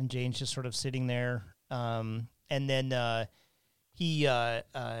Jane's just sort of sitting there, and then he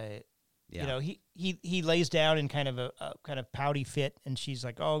lays down in kind of a kind of pouty fit, and she's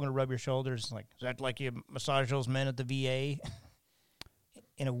like, "Oh, I'm gonna rub your shoulders." Like, is that like you massage those men at the VA?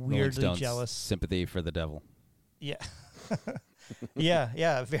 In a weirdly Rolling Stones' jealous sympathy for the devil. Yeah.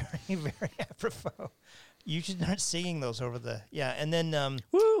 yeah, very, very apropos. You should start singing those over the and then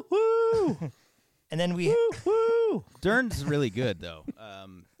Woo woo, and then we woo. Dern's really good though.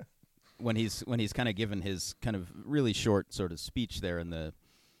 When he's kind of given his kind of really short sort of speech there, in the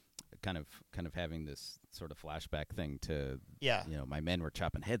kind of having this sort of flashback thing to my men were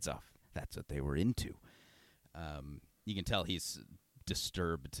chopping heads off. That's what they were into. You can tell he's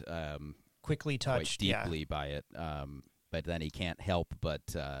disturbed, quickly touched quite deeply by it. But then he can't help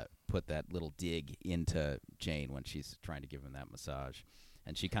but put that little dig into Jane when she's trying to give him that massage,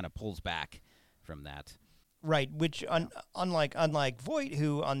 and she kind of pulls back from that. Right, which unlike Voight,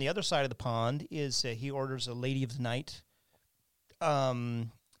 who on the other side of the pond is he orders a lady of the night,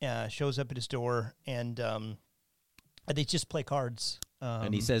 shows up at his door, and they just play cards.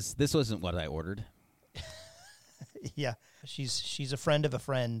 And he says, "This wasn't what I ordered." Yeah, she's a friend of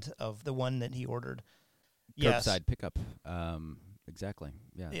the one that he ordered. Curbside pickup. Exactly.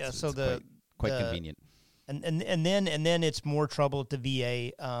 Yeah. Yeah. It's so quite convenient. And then it's more trouble at the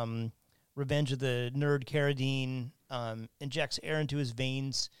VA. Revenge of the Nerd Carradine injects air into his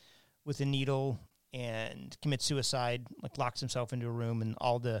veins with a needle and commits suicide. Locks himself into a room, and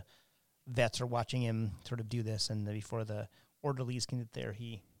all the vets are watching him sort of do this. And before the orderlies can get there,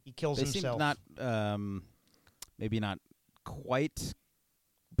 he kills himself. Seem not maybe not quite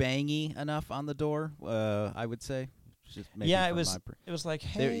bangy enough on the door. I would say. Just maybe it was like,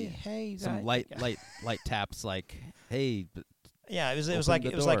 hey, some light taps, like, hey. Yeah, it was like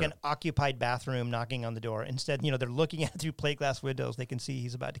an occupied bathroom knocking on the door. Instead, they're looking at it through plate glass windows. They can see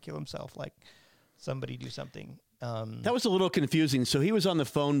he's about to kill himself. Like, somebody do something. That was a little confusing. So he was on the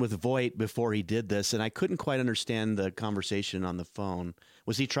phone with Voight before he did this, and I couldn't quite understand the conversation on the phone.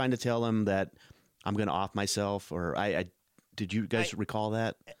 Was he trying to tell him that I'm going to off myself, or did you guys recall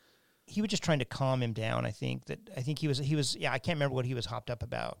that? He was just trying to calm him down. I think he was. I can't remember what he was hopped up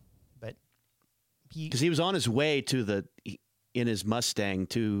about, but because he was on his way in his Mustang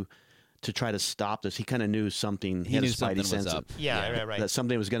to try to stop this. He kind of knew something. He knew had a something spidey sense was up. Right. That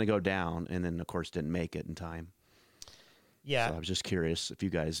something was going to go down, and then of course didn't make it in time. Yeah. So I was just curious if you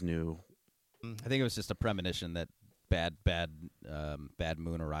guys knew. I think it was just a premonition that bad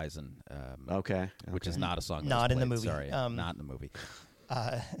Moon Horizon. Which is not a song. Not in the played. movie. Sorry, not in the movie.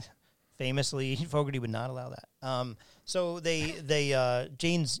 Famously, Fogerty would not allow that. So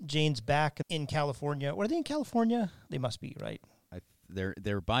Jane's back in California. Were they in California? They must be, right?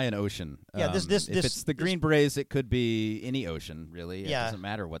 They're by an ocean. Yeah, if it's the Green Berets, it could be any ocean, really. Yeah. It doesn't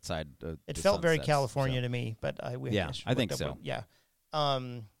matter what side. It felt very California to me, but I think so. Yeah.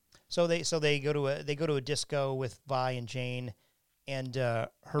 So they go to a disco with Vi and Jane, and her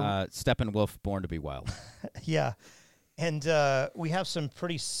Steppenwolf, Born to Be Wild. Yeah. And we have some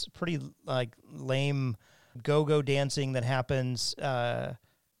pretty like lame go-go dancing that happens.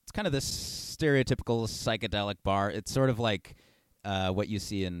 It's kind of this stereotypical psychedelic bar. It's sort of like what you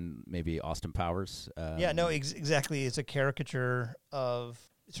see in maybe Austin Powers. Exactly. It's a caricature of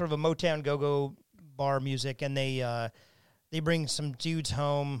sort of a Motown go-go bar music, and they bring some dudes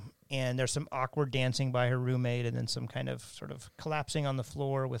home, and there's some awkward dancing by her roommate, and then some kind of sort of collapsing on the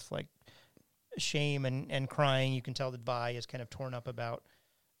floor with like shame and crying. You can tell that Vi is kind of torn up about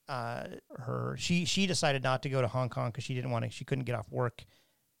her. She decided not to go to Hong Kong because she couldn't get off work,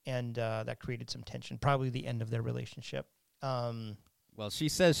 and that created some tension. Probably the end of their relationship. Well, she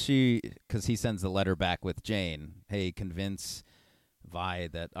says because he sends the letter back with Jane. Hey, convince Vi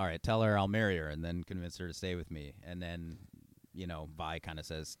that all right. Tell her I'll marry her, and then convince her to stay with me. And then Vi kind of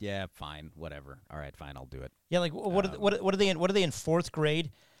says, yeah, fine, whatever. All right, fine, I'll do it. Yeah, like what are they in? What are they in fourth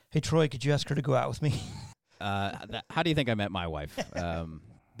grade? Hey, Troy, could you ask her to go out with me? How do you think I met my wife?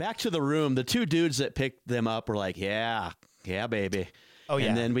 Back to the room. The two dudes that picked them up were like, yeah, baby. Oh, yeah.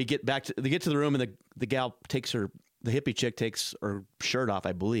 And then they get to the room, and the gal the hippie chick takes her shirt off,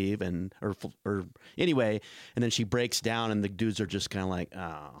 I believe, or anyway, and then she breaks down, and the dudes are just kind of like,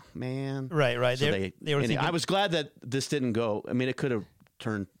 oh, man. Right. So they were thinking, I was glad that this didn't go. I mean, it could have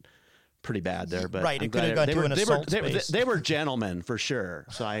turned pretty bad there, but right, it could have gone to an assault space. They were gentlemen for sure,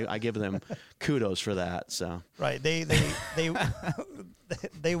 so I give them kudos for that. So right, they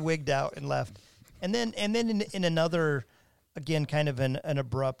they wigged out and left, and then in another again, kind of an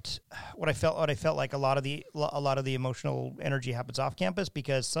abrupt. What I felt like a lot of the emotional energy happens off campus,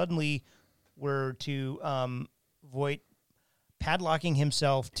 because suddenly we're to Voight padlocking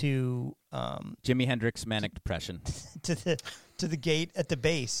himself to Jimi Hendrix Manic Depression to the gate at the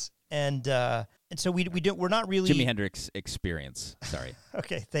base, and so we're not really Jimi Hendrix Experience. Sorry.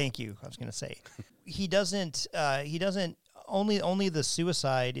 Okay, thank you. I was going to say he doesn't only the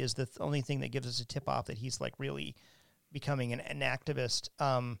suicide is the only thing that gives us a tip off that he's like really becoming an activist.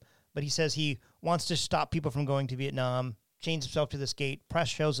 But he says he wants to stop people from going to Vietnam, chains himself to this gate. Press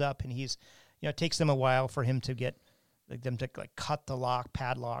shows up, and he's, it takes them a while for him to get them to cut the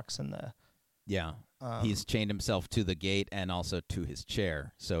padlocks and the. Yeah, he's chained himself to the gate and also to his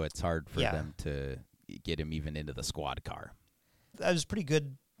chair, so it's hard for them to get him even into the squad car. That was a pretty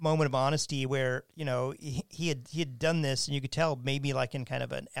good moment of honesty where, he had done this, and you could tell maybe like in kind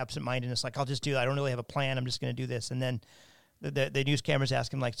of an absent-mindedness, like, I'll just do it. I don't really have a plan. I'm just going to do this. And then the news cameras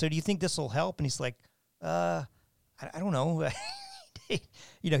ask him, like, so do you think this will help? And he's like, I don't know. He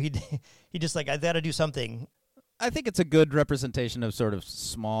just like, I got to do something. I think it's a good representation of sort of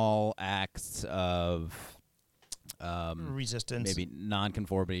small acts of resistance, maybe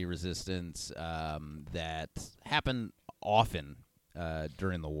nonconformity resistance that happen often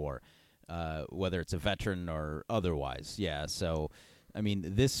during the war, whether it's a veteran or otherwise. Yeah, so, I mean,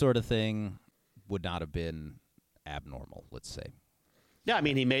 this sort of thing would not have been abnormal, let's say. Yeah, I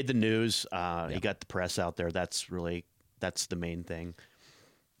mean, he made the news. He got the press out there. That's the main thing.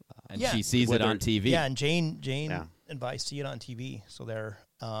 And she sees it on TV. Yeah, and Jane and Vi see it on TV. So they're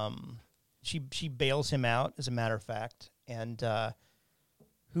she bails him out, as a matter of fact. And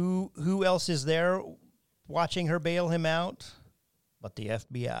who else is there watching her bail him out but the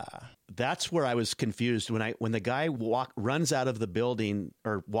FBI? That's where I was confused when the guy runs out of the building,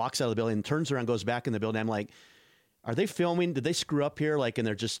 or walks out of the building, turns around, goes back in the building. I'm like, are they filming? Did they screw up here? Like, and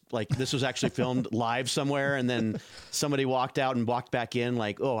they're just like, this was actually filmed live somewhere, and then somebody walked out and walked back in,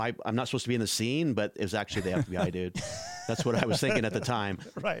 like, oh, I'm not supposed to be in the scene, but it was actually the FBI dude. That's what I was thinking at the time.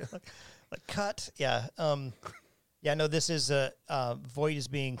 Right. Like cut. Yeah. Yeah, no, this is Voight is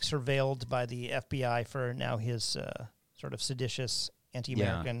being surveilled by the FBI for now his sort of seditious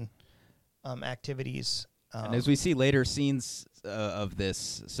anti-American activities. And as we see later scenes of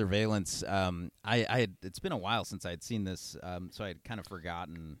this surveillance, it's been a while since I had seen this, so I had kind of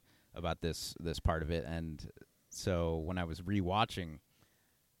forgotten about this part of it. And so when I was rewatching,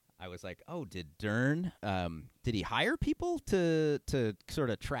 I was like, "Oh, did Dern? Did he hire people to sort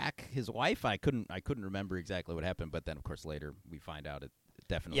of track his wife?" I couldn't remember exactly what happened, but then of course later we find out it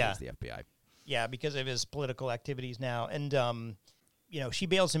definitely is the FBI. Yeah, because of his political activities now, and she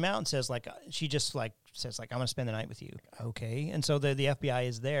bails him out and says, like, she just like says, like, I'm going to spend the night with you. Okay. And so the FBI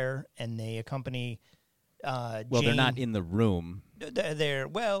is there, and they accompany well, Jane. They're not in the room. They're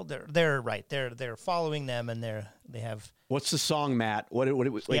right. They're following them, and they have. What's the song, Matt? We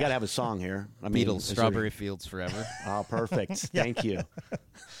got to have a song here. I mean, Beatles, Strawberry Fields Forever. Oh, perfect. Thank you.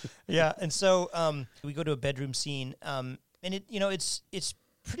 Yeah. And so we go to a bedroom scene, and it's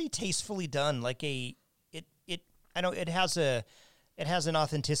pretty tastefully done. Like it has an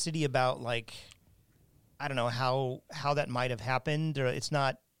authenticity about, like, I don't know how that might have happened, or it's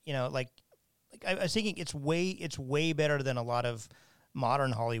not, like I was thinking it's way better than a lot of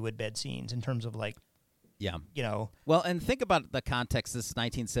modern Hollywood bed scenes in terms of, like, yeah, Well, and think about the context. This is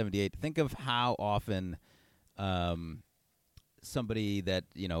 1978. Think of how often somebody that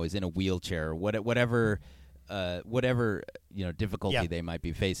is in a wheelchair, whatever difficulty they might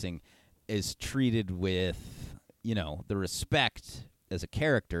be facing, is treated with the respect as a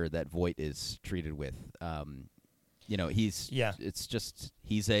character that Voight is treated with. It's just,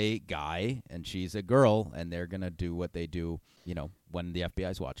 he's a guy and she's a girl, and they're going to do what they do, when the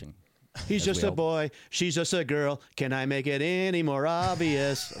FBI's watching. He's just a boy. She's just a girl. Can I make it any more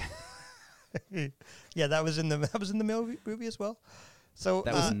obvious? Yeah, that was in the movie as well. So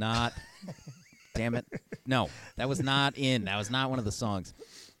that was not, damn it. No, that was not one of the songs.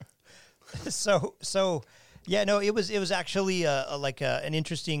 So yeah, no, it was actually an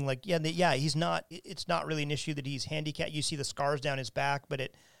interesting, like, he's not, it's not really an issue that he's handicapped. You see the scars down his back, but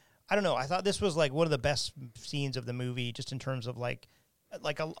I don't know. I thought this was like one of the best scenes of the movie, just in terms of like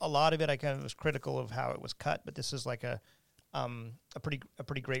a lot of it. I kind of was critical of how it was cut, but this is like a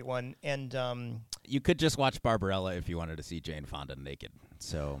pretty great one. And you could just watch Barbarella if you wanted to see Jane Fonda naked.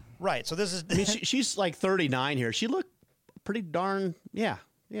 So right. So this is. I mean, she's like 39 here. She looked pretty darn. Yeah.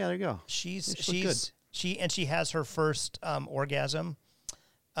 There you go. She has her first orgasm.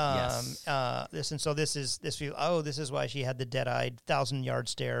 Yes. This is why she had the dead-eyed 1,000-yard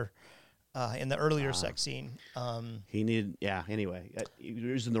stare in the earlier sex scene. He needed, anyway, he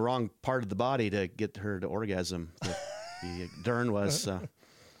was in the wrong part of the body to get her to orgasm. Dern was.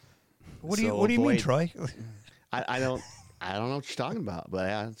 What do you mean, Troy? I don't know what you're talking about,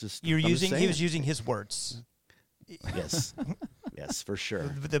 but he was using his words. Yes. Yes, for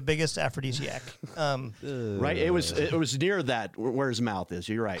sure. The biggest aphrodisiac. Right. It was near that where his mouth is.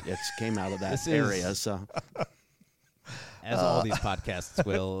 You're right. It came out of that area. So, as all these podcasts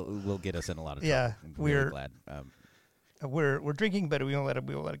will get us in a lot of trouble. Yeah, we're glad. We're drinking, but we won't let it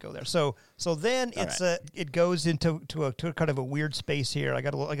go there. So then it goes into a kind of a weird space here. I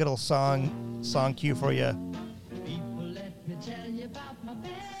got a little song cue for you.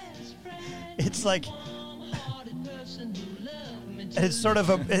 It's like. It's sort of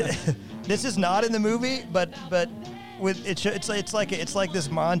this is not in the movie, but with it's like this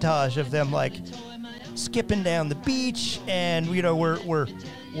montage of them like skipping down the beach, and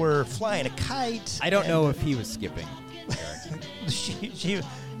we're flying a kite. I don't know if he was skipping. she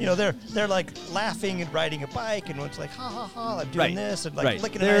they're like laughing and riding a bike, and it's like ha ha ha, I'm doing this, and like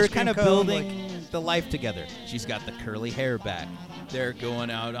licking an ice cream kind of cone, building the life together. She's got the curly hair back. They're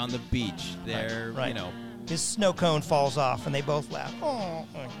going out on the beach. They're his snow cone falls off, and they both laugh. Oh,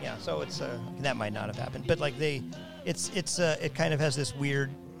 yeah. So it's that might not have happened, but like it kind of has this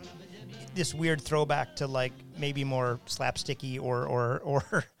weird throwback to like maybe more slapsticky or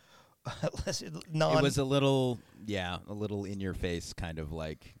less non. It was a little in your face, kind of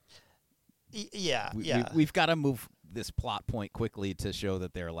like. We've got to move this plot point quickly to show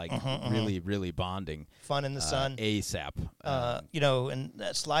that they're like really, really bonding. Fun in the sun. ASAP. And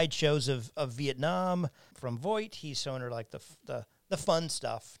slideshows of Vietnam from Voight. He's showing her like the fun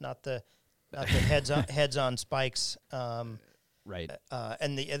stuff, not the heads on spikes. Right.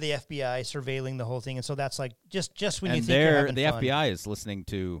 And the FBI surveilling the whole thing, and so that's like just when and you think you're having the fun. FBI is listening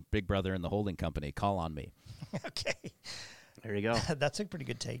to Big Brother and the Holding Company. Call on me. Okay. There you go. That's a pretty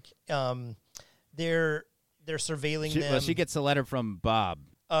good take. They're surveilling them. Well, she gets a letter from Bob.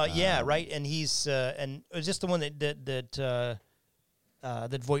 Right. And he's and is this the one that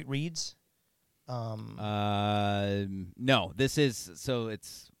Voight reads? No, this is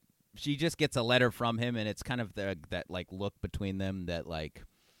she just gets a letter from him, and it's kind of that like look between them that like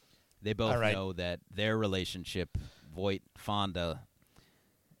they both know that their relationship, Voight Fonda,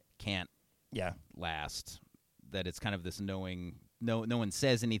 can't last. That it's kind of this knowing. No one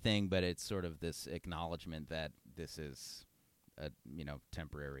says anything, but it's sort of this acknowledgement that this is,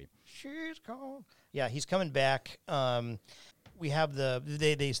 temporary. She's calling. Yeah, he's coming back. We have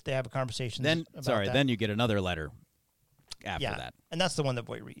they have a conversation. Then then you get another letter after that, and that's the one that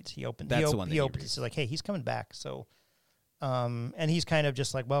Voight reads. He opens. That's the one that he opens. reads. It's like, hey, he's coming back. So, and he's kind of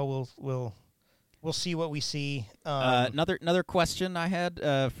just like, well, we'll see what we see. Another question I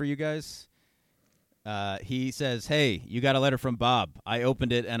had for you guys. He says, "Hey, you got a letter from Bob. I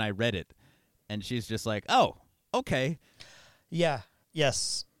opened it and I read it," and she's just like, "Oh, okay." Yeah.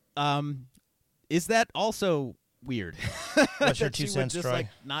 Yes. Is that also weird? What's your that 2 she cents, would just Troy? like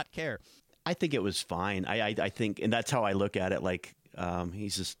not care? I think it was fine. I think, and that's how I look at it. Like,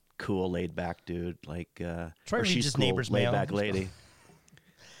 he's just cool, laid back dude. Like, Troy or reads she's his cool, neighbor's laid mail. back lady.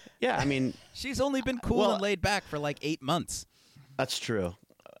 Yeah, I mean, She's only been cool and laid back for like 8 months. that's true.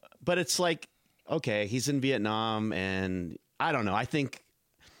 But it's like, okay, he's in Vietnam, and I don't know. I think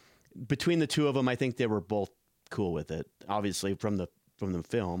between the two of them, I think they were both cool with it. Obviously, from the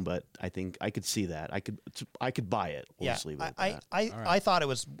film, but I think I could see that. I could buy it. We'll just leave it at that. I thought it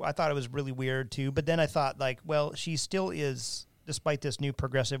was really weird too. But then I thought like, well, she still is, despite this new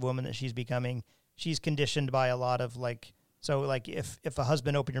progressive woman that she's becoming. She's conditioned by a lot of like. So like, if a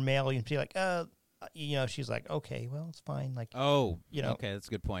husband opened your mail, you'd be like, she's like, okay, well, it's fine. Like, okay, that's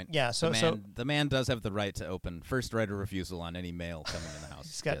a good point. Yeah. So the man does have the right to open first right of refusal on any mail coming in the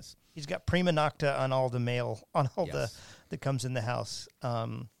house. He's got prima nocta on all the mail, on all that comes in the house.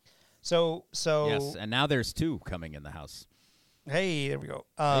 So yes, and now there's 2 coming in the house. Hey, there we go.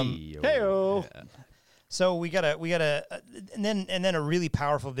 Hey-o. Yeah. So we got a and then a really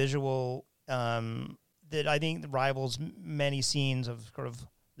powerful visual that I think rivals many scenes of sort of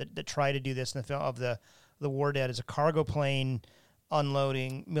that try to do this in the film of the War Dead is a cargo plane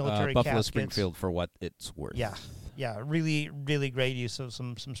unloading military Buffalo caskets. Springfield for what it's worth. Yeah, really, really great use of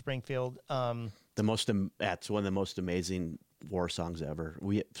some Springfield. That's one of the most amazing war songs ever.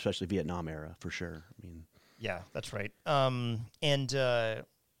 Especially Vietnam era for sure. I mean, yeah, that's right. And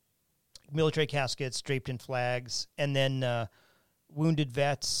military caskets draped in flags, and then wounded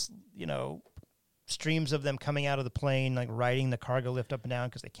vets. Streams of them coming out of the plane, like riding the cargo lift up and down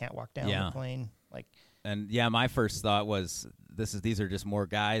because they can't walk down the plane. Like And yeah, my first thought was these are just more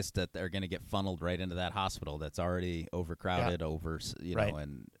guys that are going to get funneled right into that hospital that's already overcrowded,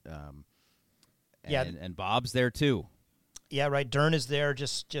 and Bob's there too. Yeah, right. Dern is there,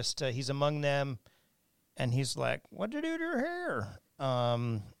 just he's among them, and he's like, "What'd you do to your hair?"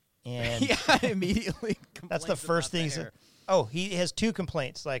 And yeah, immediately. That's the first thing. He has two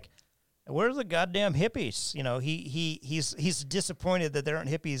complaints. Like, where's the goddamn hippies? You know, he's disappointed that there aren't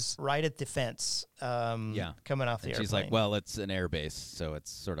hippies right at the fence. Coming off the airplane. She's like, well, it's an air base, so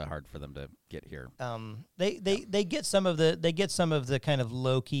it's sort of hard for them to get here. They get some of the kind of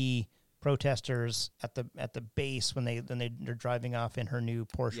low key protesters at the base when they're driving off in her new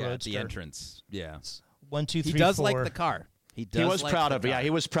Porsche Roadster. The entrance. Yeah. 1, 2, 3, 4. He does like the car. He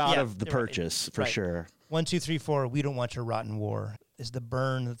was proud of the purchase for sure. 1, 2, 3, 4. We don't want your rotten war. Is the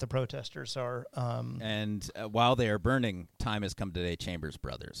burn that the protesters are. And while they are burning, Time Has Come Today, Chambers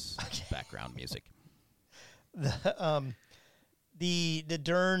Brothers background music. The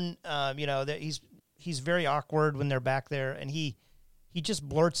Dern, he's very awkward when they're back there, and he just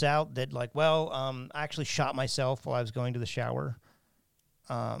blurts out that like, I actually shot myself while I was going to the shower.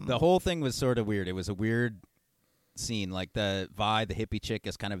 The whole thing was sort of weird. It was a weird scene. Like the hippie chick,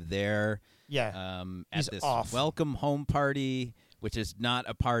 is kind of there. Yeah, at this welcome home party, which is not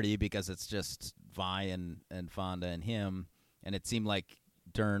a party because it's just Vi and Fonda and him. And it seemed like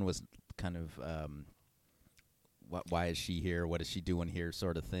Dern was kind of, why is she here? What is she doing here?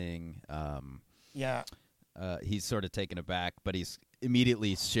 Sort of thing. He's sort of taken aback, but he's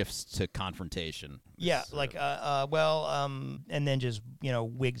immediately shifts to confrontation. Yeah, and then just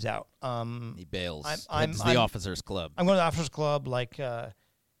wigs out. He bails. It's the officers' club. I'm going to the officers' club,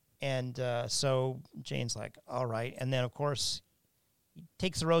 so Jane's like, all right, and then of course he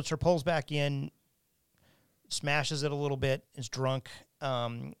takes the Roadster, pulls back in, smashes it a little bit, is drunk,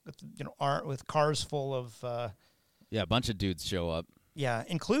 with cars full of. A bunch of dudes show up. Yeah,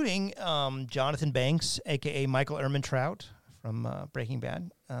 including Jonathan Banks, a.k.a. Michael Ehrmantraut from Breaking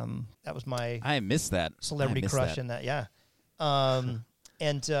Bad. That was I missed that celebrity crush in that. Yeah, gonna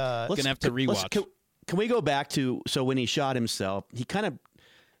have to rewatch. Can we go back to when he shot himself? He kind of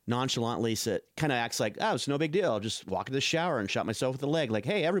nonchalantly acts like, it's no big deal. I'll just walk in the shower and shot myself with the leg. Like,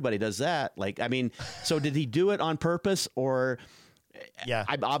 hey, everybody does that. Like, I mean, so did he do it on purpose or? Yeah,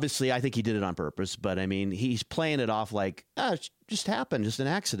 I think he did it on purpose, but I mean, he's playing it off like, it just happened, just an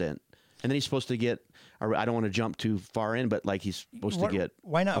accident, and then he's supposed to get. Or I don't want to jump too far in, but like he's supposed to get.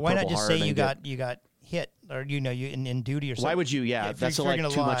 Why not? Why not just say you got hit, or you in duty or something? Why would you? Yeah, that's like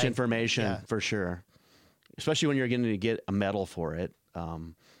too much information for sure, especially when you're going to get a medal for it.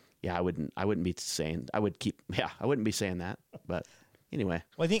 I wouldn't be saying. I wouldn't be saying that. But anyway,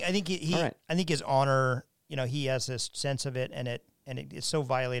 well, I think his honor. He has this sense of it, and it is so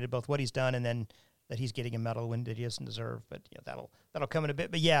violated, both what he's done and then that he's getting a medal when that he doesn't deserve. But that'll come in a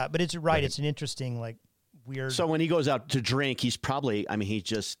bit. But it's right. It's an interesting weird. So when he goes out to drink, he's probably. I mean, he's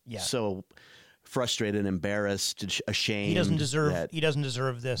just so frustrated and embarrassed, ashamed. He doesn't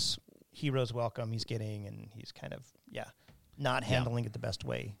deserve this hero's welcome he's getting, and he's kind of not handling it the best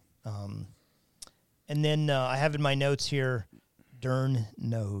way. And then I have in my notes here, Dern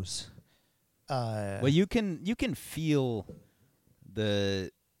knows. Well, you can feel when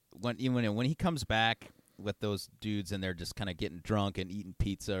he comes back with those dudes and they're just kind of getting drunk and eating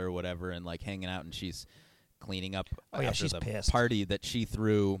pizza or whatever and hanging out, and she's cleaning up after she's the pissed. Party that she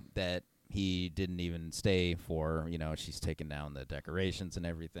threw that he didn't even stay for. She's taking down the decorations and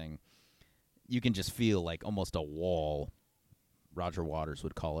everything. You can just feel like almost a wall. Roger Waters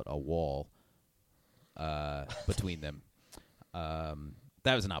would call it a wall between them.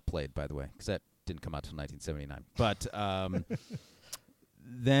 That was not played, by the way, because that didn't come out till 1979. But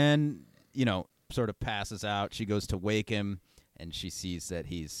then, sort of passes out. She goes to wake him, and she sees that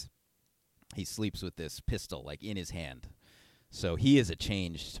he sleeps with this pistol, in his hand. So he is a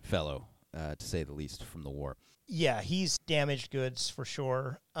changed fellow, to say the least, from the war. Yeah, he's damaged goods for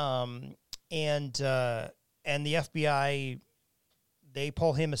sure. And the FBI, they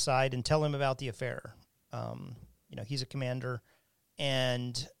pull him aside and tell him about the affair. He's a commander.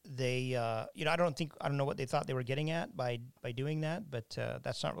 And they, I don't know what they thought they were getting at by doing that, but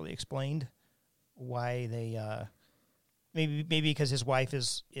that's not really explained why they, maybe because his wife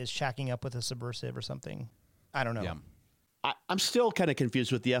is shacking up with a subversive or something. I don't know. Yeah. I'm still kind of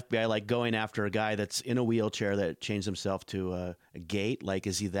confused with the FBI, going after a guy that's in a wheelchair that changed himself to a gate.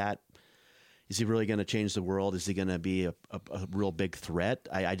 Is he really going to change the world? Is he going to be a real big threat?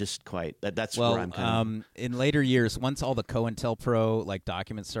 I just that's where I'm kind of... in later years, once all the COINTELPRO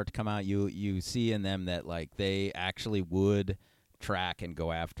documents start to come out, you see in them that they actually would track and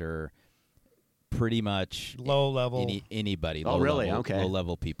go after pretty much Low level. anybody. Oh, low really? level, Okay. Low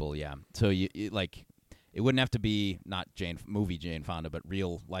level people, yeah. So you like, it wouldn't have to be not movie Jane Fonda, but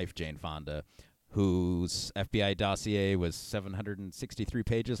real life Jane Fonda, whose FBI dossier was 763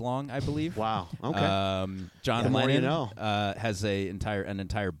 pages long, I believe. Wow. Okay. John The more you Lennon know. has an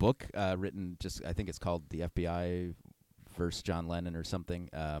entire book written. I think it's called The FBI versus John Lennon or something,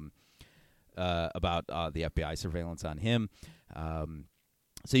 about the FBI surveillance on him.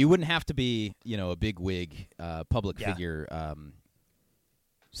 So you wouldn't have to be, a big wig public figure.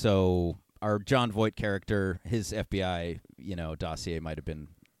 So our John Voight character, his FBI, dossier might have been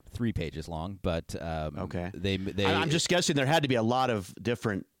 3 pages long, but Okay. I'm just guessing there had to be a lot of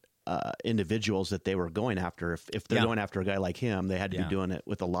different individuals that they were going after. If they're going after a guy like him, they had to be doing it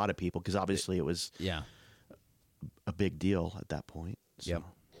with a lot of people because obviously it was a big deal at that point. So. Yep.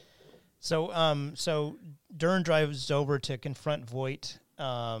 So Dern drives over to confront Voight,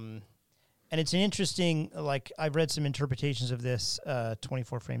 and it's an interesting. Like I've read some interpretations of this.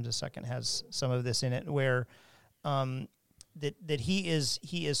 24 frames a second has some of this in it, where that he is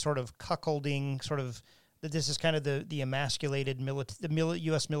sort of cuckolding, sort of that this is kind of the emasculated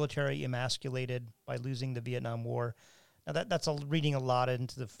U.S. military emasculated by losing the Vietnam War. Now that's reading a lot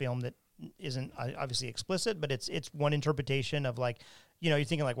into the film that isn't obviously explicit, but it's one interpretation of like, you're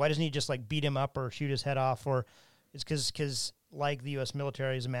thinking like, why doesn't he just like beat him up or shoot his head off? Or it's because like the U.S.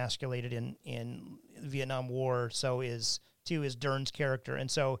 military is emasculated in the Vietnam War, so is Dern's character. And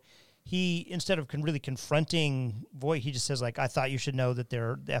so he, instead of really confronting Voight, he just says like, I thought you should know that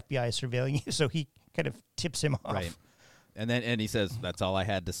the FBI is surveilling you. So he kind of tips him off. Right. And he says, that's all I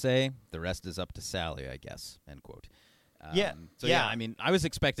had to say. The rest is up to Sally, I guess, end quote. I mean, I was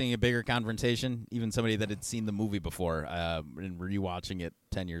expecting a bigger confrontation, even somebody that had seen the movie before, and rewatching it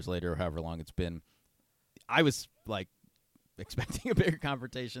 10 years later, or however long it's been. I was like expecting a bigger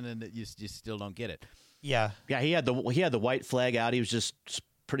confrontation, and you still don't get it. Yeah. Yeah, he had the white flag out. He was just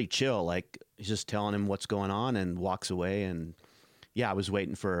pretty chill. Like he's just telling him what's going on and walks away. And I was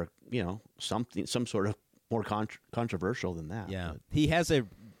waiting for, some sort of more controversial than that. Yeah. But he has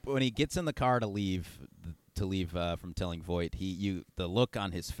when he gets in the car to leave from telling Voight, the look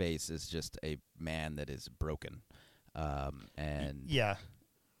on his face is just a man that is broken. And yeah.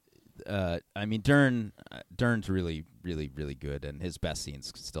 I mean, Dern's really, really, really good, and his best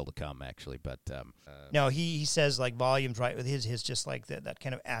scene's still to come, actually. But no, he says like volumes right with his just like that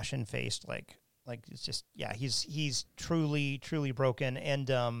kind of ashen faced like it's just he's truly broken.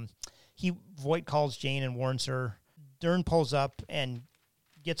 And Voight calls Jane and warns her. Dern pulls up and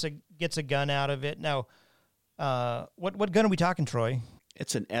gets a gun out of it. Now, what gun are we talking, Troy?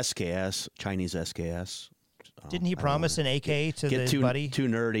 It's an SKS, Chinese SKS. Didn't he promise an AK to the buddy? Too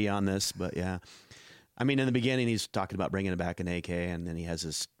nerdy on this, but yeah. I mean, in the beginning, he's talking about bringing back an AK, and then he has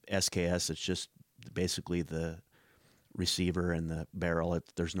this SKS. It's just basically the receiver and the barrel.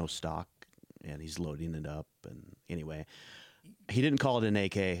 There's no stock, and he's loading it up. And anyway, he didn't call it an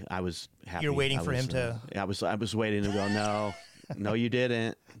AK. I was happy. You're waiting for him to. I was waiting to go. No, you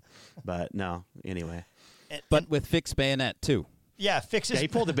didn't. But no, anyway. But with fixed bayonet too. Yeah, fixes. Yeah, he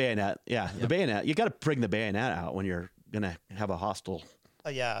pulled the bayonet. Yeah, the bayonet. You got to bring the bayonet out when you're gonna have a hostile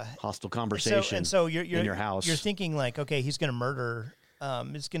conversation. So you're in your house. You're thinking like, okay, he's gonna murder.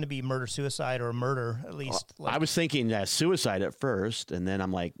 It's gonna be murder suicide or a murder at least. I was thinking suicide at first, and then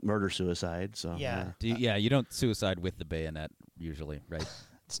I'm like murder suicide. So yeah, you don't suicide with the bayonet usually, right?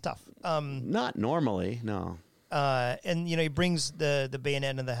 It's tough. Not normally, no. And he brings the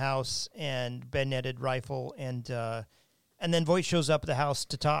bayonet in the house and bayoneted rifle, and then Voight shows up at the house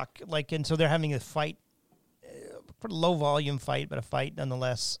to talk. And so they're having a fight, pretty low volume fight, but a fight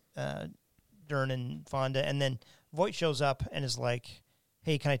nonetheless. Dern and Fonda, and then Voight shows up and is like,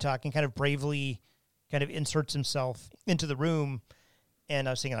 "Hey, can I talk?" And kind of bravely, kind of inserts himself into the room. And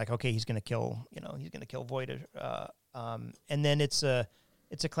I was thinking like, okay, he's gonna kill Voight. And then it's a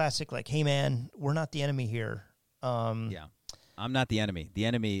classic like, "Hey man, we're not the enemy here." Yeah, I'm not the enemy. The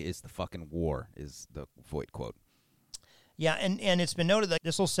enemy is the fucking war, is the Voight quote. Yeah, and it's been noted that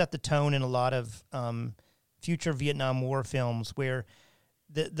this will set the tone in a lot of future Vietnam War films where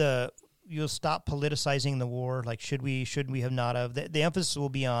you'll stop politicizing the war. Like, should we have not have? The emphasis will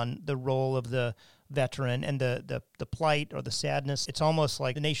be on the role of the veteran and the plight or the sadness. It's almost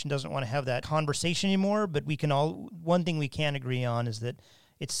like the nation doesn't want to have that conversation anymore, but one thing we can agree on is that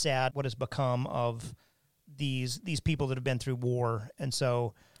it's sad what has become of these people that have been through war. And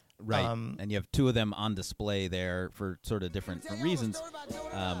so right, and you have two of them on display there for sort of different reasons.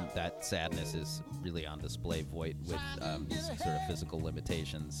 That sadness is really on display, Voight, with these sort of physical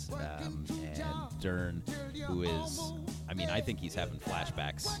limitations, and Dern, who is, I mean, I think he's having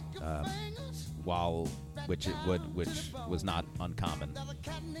flashbacks which was not uncommon.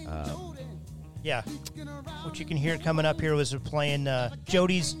 Yeah, what you can hear coming up here was we're playing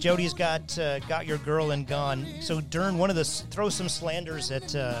Jody's got your girl and gone. So Dern, one of the throws some slanders at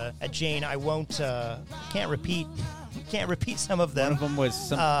Jane. I won't can't repeat some of them. One of them was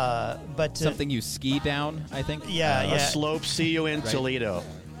something you ski down, I think. Yeah, A slope. See you in Toledo.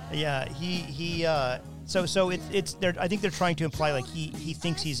 Yeah, he. So it's there. I think they're trying to imply like he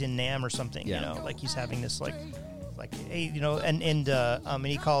thinks he's in Nam or something. Yeah. You know, like he's having this like hey, you know, and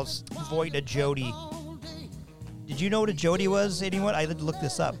he calls Voight a Jody. Did you know what a Jody was? Anyone? I had to look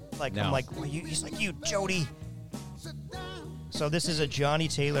this up. Like no. I'm like, well, he's like, you Jody. So this is a Johnny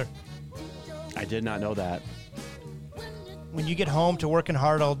Taylor. I did not know that. When you get home to working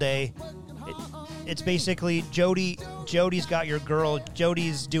hard all day, it's basically Jody's got your girl.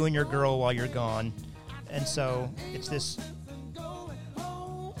 Jody's doing your girl while you're gone, and so it's this.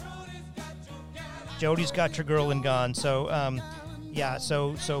 Jody's got your girl and gone. So,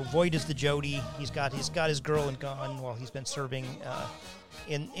 So Voight is the Jody. He's got his girl and gone while he's been serving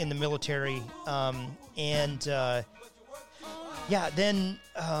in the military. Then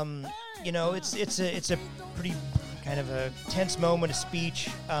it's a pretty kind of a tense moment of speech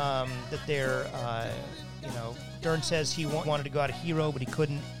that they're Dern says he wanted to go out a hero, but he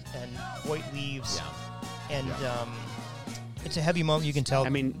couldn't, and Voight leaves. Yeah. And it's a heavy moment, you can tell. I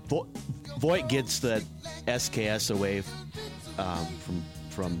mean, Voight gets the SKS away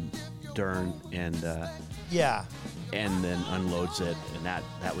from Dern and then unloads it, and that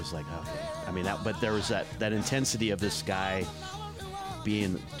was like, okay. I mean, but there was that intensity of this guy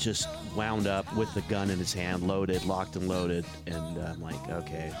being just wound up with the gun in his hand, locked and loaded, and I'm like,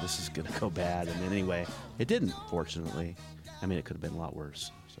 okay, this is gonna go bad. And then anyway, it didn't. Fortunately, I mean, it could have been a lot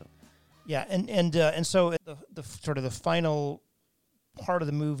worse. So. Yeah, and so the sort of the final part of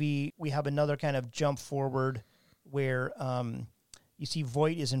the movie, we have another kind of jump forward where you see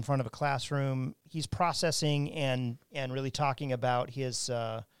Voight is in front of a classroom. He's processing and really talking about his.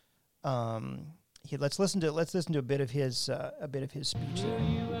 Let's listen to a bit of his speech there.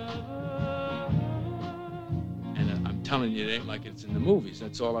 And I'm telling you, it ain't like it's in the movies.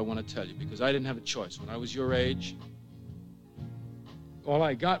 That's all I want to tell you, because I didn't have a choice. When I was your age, all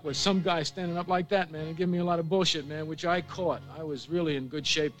I got was some guy standing up like that, man, and giving me a lot of bullshit, man, which I caught. I was really in good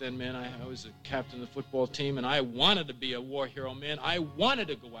shape then, man. I was a captain of the football team, and I wanted to be a war hero, man. I wanted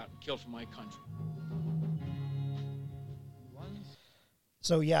to go out and kill for my country.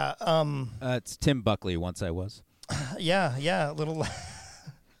 So, yeah. It's Tim Buckley, once I was. Yeah. Little.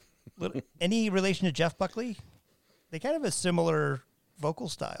 Any relation to Jeff Buckley? They kind of have a similar vocal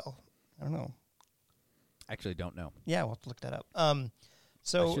style. I don't know. Actually, don't know. Yeah, we'll have to look that up.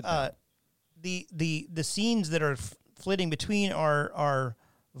 The scenes that are flitting between are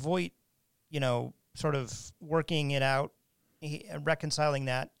Voight, sort of working it out, reconciling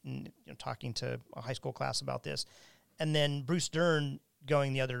that, and talking to a high school class about this, and then Bruce Dern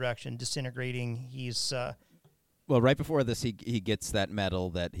going the other direction, disintegrating. He's well, right before this, he gets that medal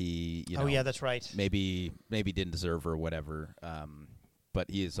that he oh yeah, that's right. Maybe didn't deserve or whatever,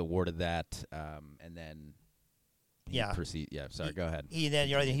 but he is awarded that, and then. Proceed. Yeah, sorry. Go ahead.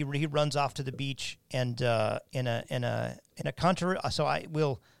 He runs off to the beach and in a So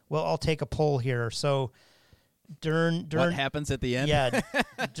I'll take a poll here. So Dern. What happens at the end? Yeah,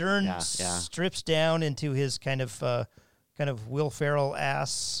 Dern strips down into his kind of Will Ferrell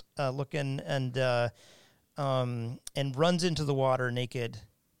ass looking and runs into the water naked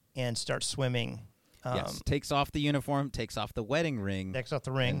and starts swimming. Yes, takes off the uniform, takes off the wedding ring, takes off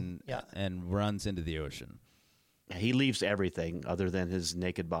the ring, and runs into the ocean. He leaves everything other than his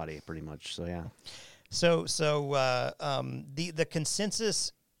naked body, pretty much. So yeah. So the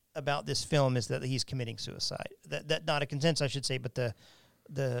consensus about this film is that he's committing suicide. That not a consensus, I should say, but the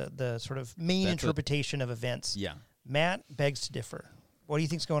sort of main interpretation of events. Yeah. Matt begs to differ. What do you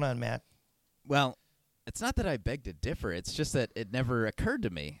think's going on, Matt? Well, it's not that I beg to differ. It's just that it never occurred to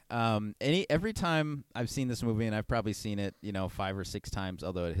me. Every time I've seen this movie, and I've probably seen it, 5 or 6 times,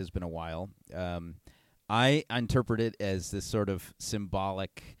 although it has been a while. I interpret it as this sort of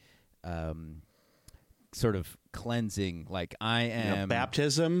symbolic, sort of cleansing. Like I am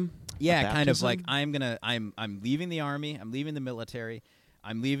baptism. Yeah, kind of like I'm leaving the army. I'm leaving the military.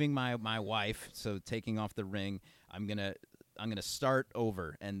 I'm leaving my wife. So taking off the ring. I'm gonna start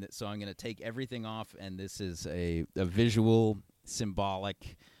over, and so I'm gonna take everything off. And this is a visual,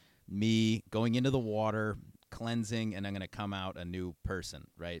 symbolic, me going into the water, cleansing, and I'm gonna come out a new person.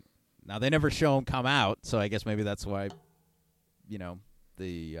 Right. Now, they never show him come out, so I guess maybe that's why,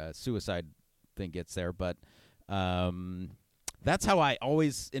 the suicide thing gets there. But that's how I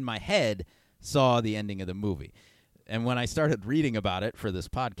always, in my head, saw the ending of the movie. And when I started reading about it for this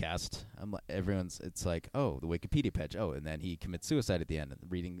podcast, it's like, oh, the Wikipedia page. Oh, and then he commits suicide at the end. And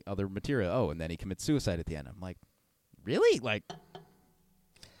reading other material. Oh, and then he commits suicide at the end. I'm like, really? Like,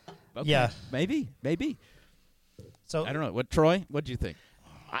 okay, yeah, maybe. So I don't know. Troy? What do you think?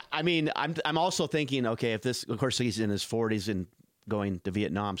 I mean, I'm also thinking, okay, if this, of course, he's in his 40s and going to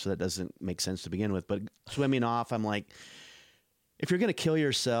Vietnam, so that doesn't make sense to begin with. But swimming off, I'm like, if you're going to kill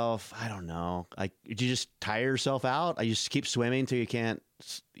yourself, I don't know. Like, do you just tire yourself out? I just keep swimming till you can't,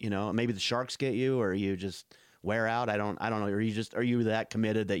 maybe the sharks get you, or you just wear out. I don't know. Or are you that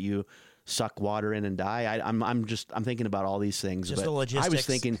committed that you suck water in and die? I'm thinking about all these things. Just but the logistics.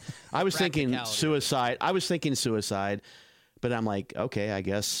 I was thinking suicide. I was thinking suicide, but I'm like, okay, I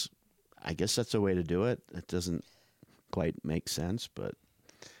guess that's a way to do it. It doesn't quite make sense, but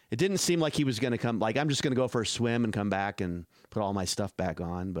it didn't seem like he was going to come. Like, I'm just going to go for a swim and come back and put all my stuff back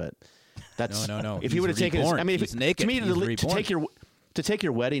on. But that's no. If he would have taken his, I mean, he's naked. To me, He's to take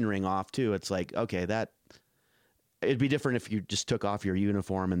your wedding ring off too, it's like, okay, that it'd be different if you just took off your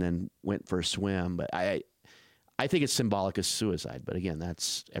uniform and then went for a swim. But I think it's symbolic of suicide. But again,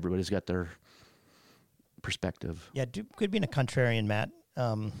 everybody's got their perspective. Yeah, could be in a contrarian, Matt.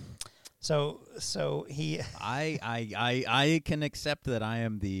 So he. I can accept that I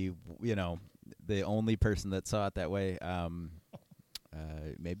am the only person that saw it that way.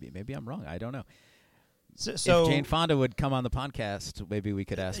 Maybe I'm wrong. I don't know. So if Jane Fonda would come on the podcast, maybe we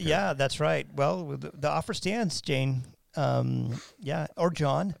could ask her. Yeah, that's right. Well, the offer stands, Jane. Yeah, or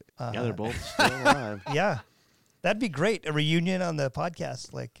John. Yeah, they're both still alive. Yeah, that'd be great. A reunion on the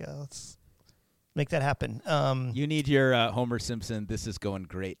podcast. Like, let's make that happen. You need your Homer Simpson, "This is going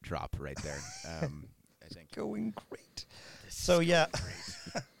great" drop right there. I think going great. Yeah.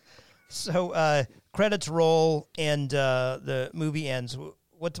 So credits roll and the movie ends.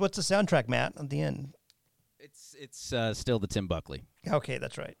 What's the soundtrack, Matt, at the end? It's still the Tim Buckley. Okay,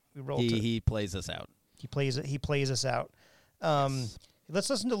 that's right. We rolled. He plays us out. He plays us out. Yes. Let's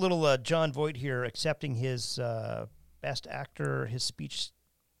listen to a little Jon Voight here accepting his Best Actor, his speech.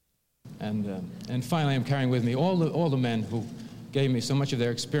 And finally, I'm carrying with me all the men who gave me so much of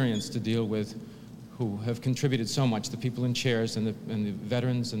their experience to deal with, who have contributed so much. The people in chairs and the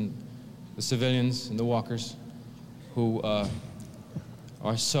veterans and the civilians and the walkers, who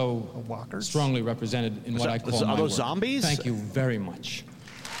are so strongly represented in what I call my Are those work. zombies? Thank you very much.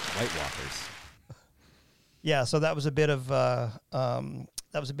 White Walkers. Yeah, so that was a bit of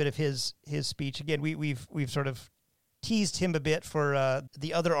his speech. Again, we've sort of teased him a bit for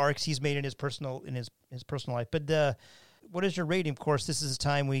the other arcs he's made in his personal life. But what is your rating? Of course, this is the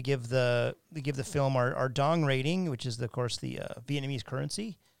time we give the film our dong rating, which is of course the Vietnamese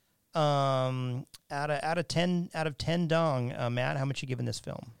currency. Out of 10 dong, Matt, how much you giving this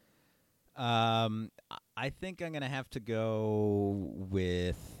film? I think I'm gonna have to go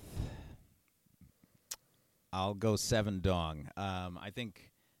with. I'll go 7 dong. I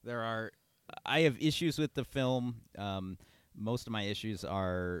think I have issues with the film. Most of my issues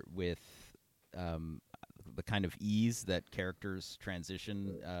are with the kind of ease that characters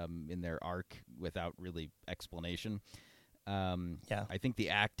transition in their arc without really explanation. Yeah, I think the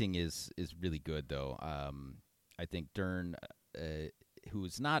acting is really good, though. I think Dern,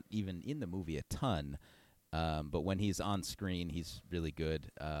 who's not even in the movie a ton, but when he's on screen, he's really good.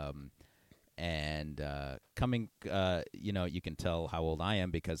 And coming, you can tell how old I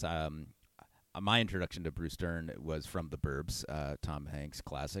am because my introduction to Bruce Dern was from The Burbs, Tom Hanks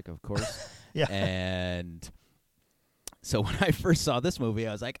classic, of course. Yeah. And so when I first saw this movie,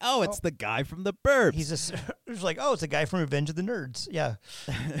 I was like, "Oh, it's the guy from The Burbs." It was like, "Oh, it's a guy from Revenge of the Nerds." Yeah,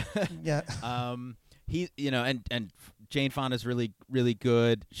 yeah. He, and Jane Fonda's really, really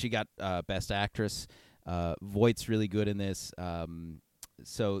good. She got Best Actress. Voight's really good in this.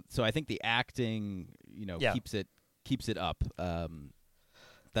 So I think the acting, keeps it up.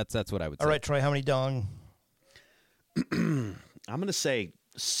 That's what I would say. All right, Troy, how many dong? I'm going to say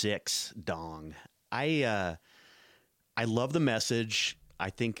 6 dong. I love the message.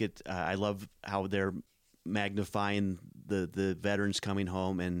 I think I love how they're magnifying the veterans coming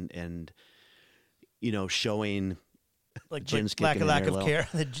home and showing Jin's lack kicking of in there a care.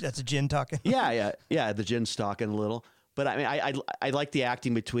 That's a Jin talking. Yeah. The Jin's talking a little. But I mean, I like the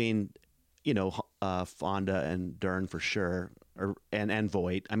acting between, Fonda and Dern for sure, and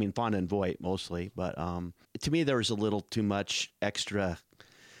Voight. I mean, Fonda and Voight mostly. But to me, there was a little too much extra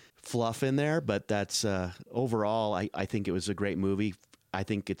fluff in there. But that's overall, I think it was a great movie. I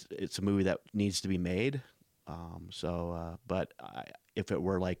think it's a movie that needs to be made. But if it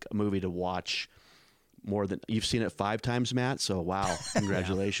were like a movie to watch more than you've seen it 5 times, Matt. So wow,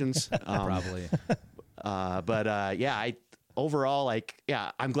 congratulations. Probably. I overall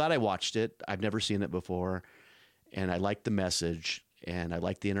I'm glad I watched it. I've never seen it before, and I like the message and I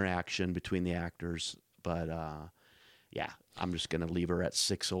like the interaction between the actors. But I'm just gonna leave her at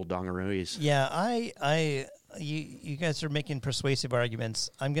 6 old dongaroos. Yeah, you guys are making persuasive arguments.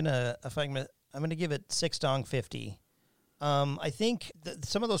 I'm gonna give it 6 dong 50. I think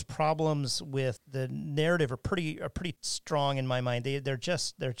some of those problems with the narrative are pretty strong in my mind. They're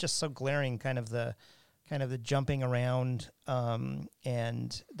just so glaring. Kind of the jumping around,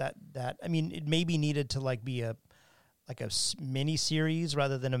 and that I mean, it maybe needed to like be a mini series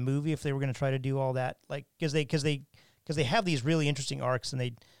rather than a movie if they were going to try to do all that. Like because they have these really interesting arcs and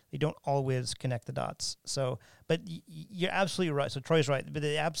they don't always connect the dots. So, but you're absolutely right. So Troy's right. But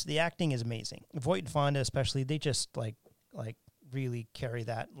the acting is amazing. Voight and Fonda especially, they just like really carry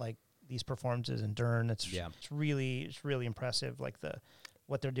that, like these performances, and Dern. It's really impressive. Like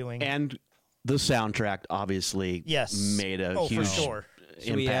what they're doing, and the soundtrack obviously made a huge for sure.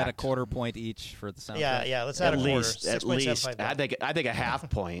 So we add a quarter point each for the soundtrack. Yeah. Let's add at a quarter. least. I think a half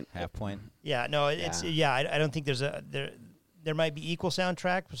point. Half point. Yeah. No, it's I don't think there might be equal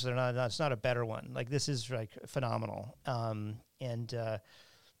soundtrack, but they're not. It's not a better one. Like this is like phenomenal. And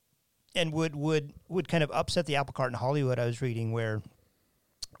would kind of upset the apple cart in Hollywood. I was reading where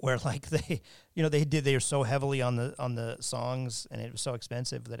like they were so heavily on the songs, and it was so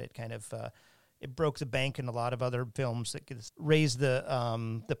expensive that it kind of it broke the bank in a lot of other films that could raise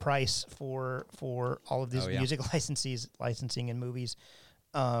the price for all of these music licensing in movies.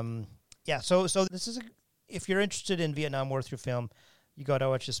 So this is if you're interested in Vietnam War through film, you got to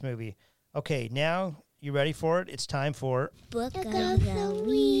watch this movie. Okay, now you ready for it? It's time for Book of the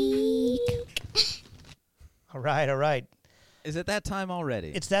Week. All right. Is it that time already?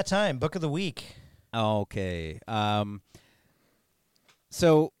 It's that time. Book of the Week. Okay.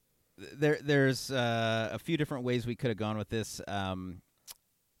 So there's a few different ways we could have gone with this.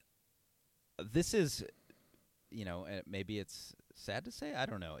 This is, maybe it's sad to say. I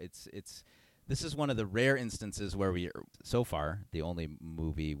don't know. This is one of the rare instances where so far, the only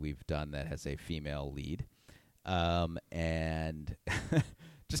movie we've done that has a female lead. And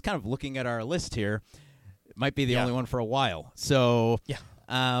just kind of looking at our list here, it might be the only one for a while. So,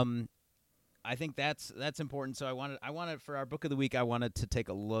 I think that's important. So I wanted for our book of the week, I wanted to take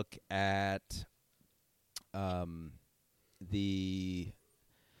a look at some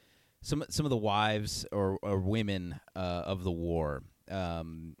of the wives or women of the war.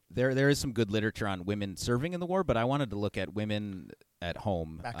 There is some good literature on women serving in the war, but I wanted to look at women at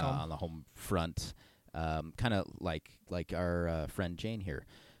home, on the home front, kind of like our friend Jane here.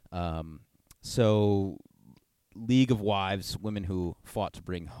 So, League of Wives, women who fought to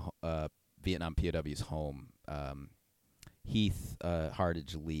bring Vietnam POWs home. Heath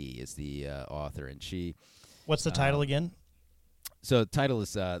Hardage Lee is the author, and she. What's the title again? So the title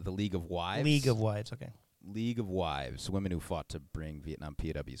is The League of Wives. League of Wives, okay. League of Wives, women who fought to bring Vietnam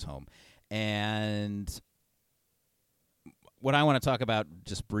POWs home. And what I want to talk about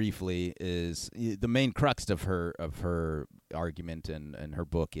just briefly is the main crux of her argument and her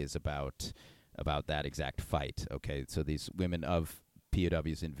book is about that exact fight. Okay, so these women of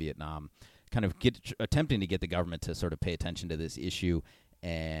POWs in Vietnam kind of attempting to get the government to sort of pay attention to this issue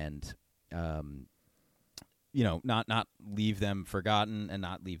and not leave them forgotten and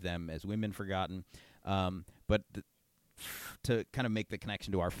not leave them as women forgotten. But to kind of make the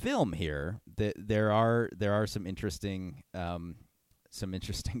connection to our film here, there are some interesting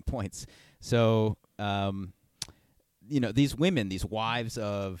points. So these women, these wives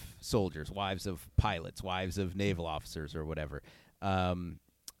of soldiers, wives of pilots, wives of naval officers, or whatever,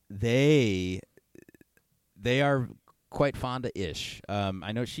 they are quite Fonda-ish.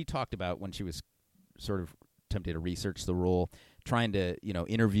 I know she talked about when she was sort of attempting to research the role, trying to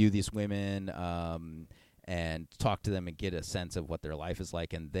interview these women and talk to them and get a sense of what their life is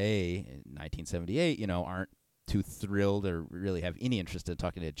like. And they, in 1978, aren't too thrilled or really have any interest in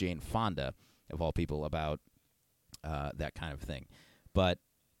talking to Jane Fonda, of all people, about that kind of thing. But,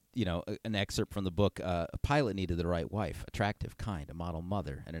 an excerpt from the book, a pilot needed the right wife, attractive, kind, a model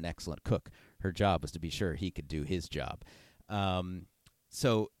mother, and an excellent cook. Her job was to be sure he could do his job.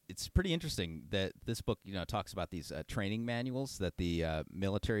 So it's pretty interesting that this book, talks about these training manuals that the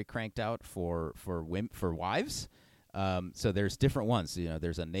military cranked out for wives. So there's different ones.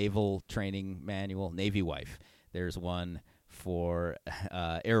 There's a naval training manual, Navy wife. There's one for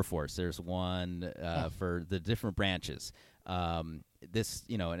Air Force. There's one for the different branches. And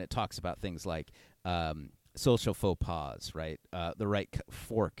it talks about things like social faux pas, right? The right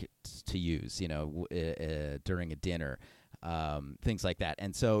fork to use, during a dinner, things like that.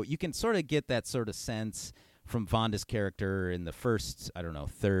 And so you can sort of get that sort of sense from Vonda's character in the first,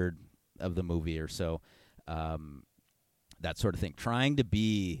 third of the movie or so, that sort of thing, trying to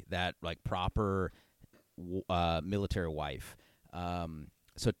be that like proper military wife.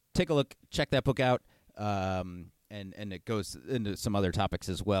 So take a look, check that book out. And it goes into some other topics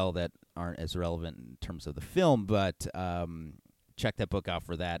as well that aren't as relevant in terms of the film, but check that book out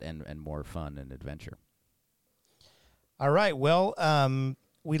for that and more fun and adventure. All right. Well,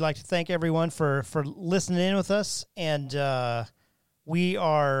 we'd like to thank everyone for listening in with us, and we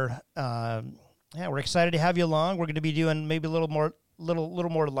are we're excited to have you along. We're going to be doing maybe a little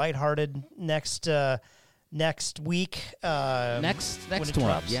more lighthearted next week. Next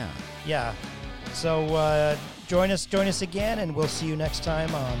one, yeah. So join us again, and we'll see you next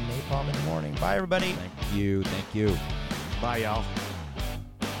time on Napalm in the Morning. Bye, everybody. Thank you. Bye, y'all.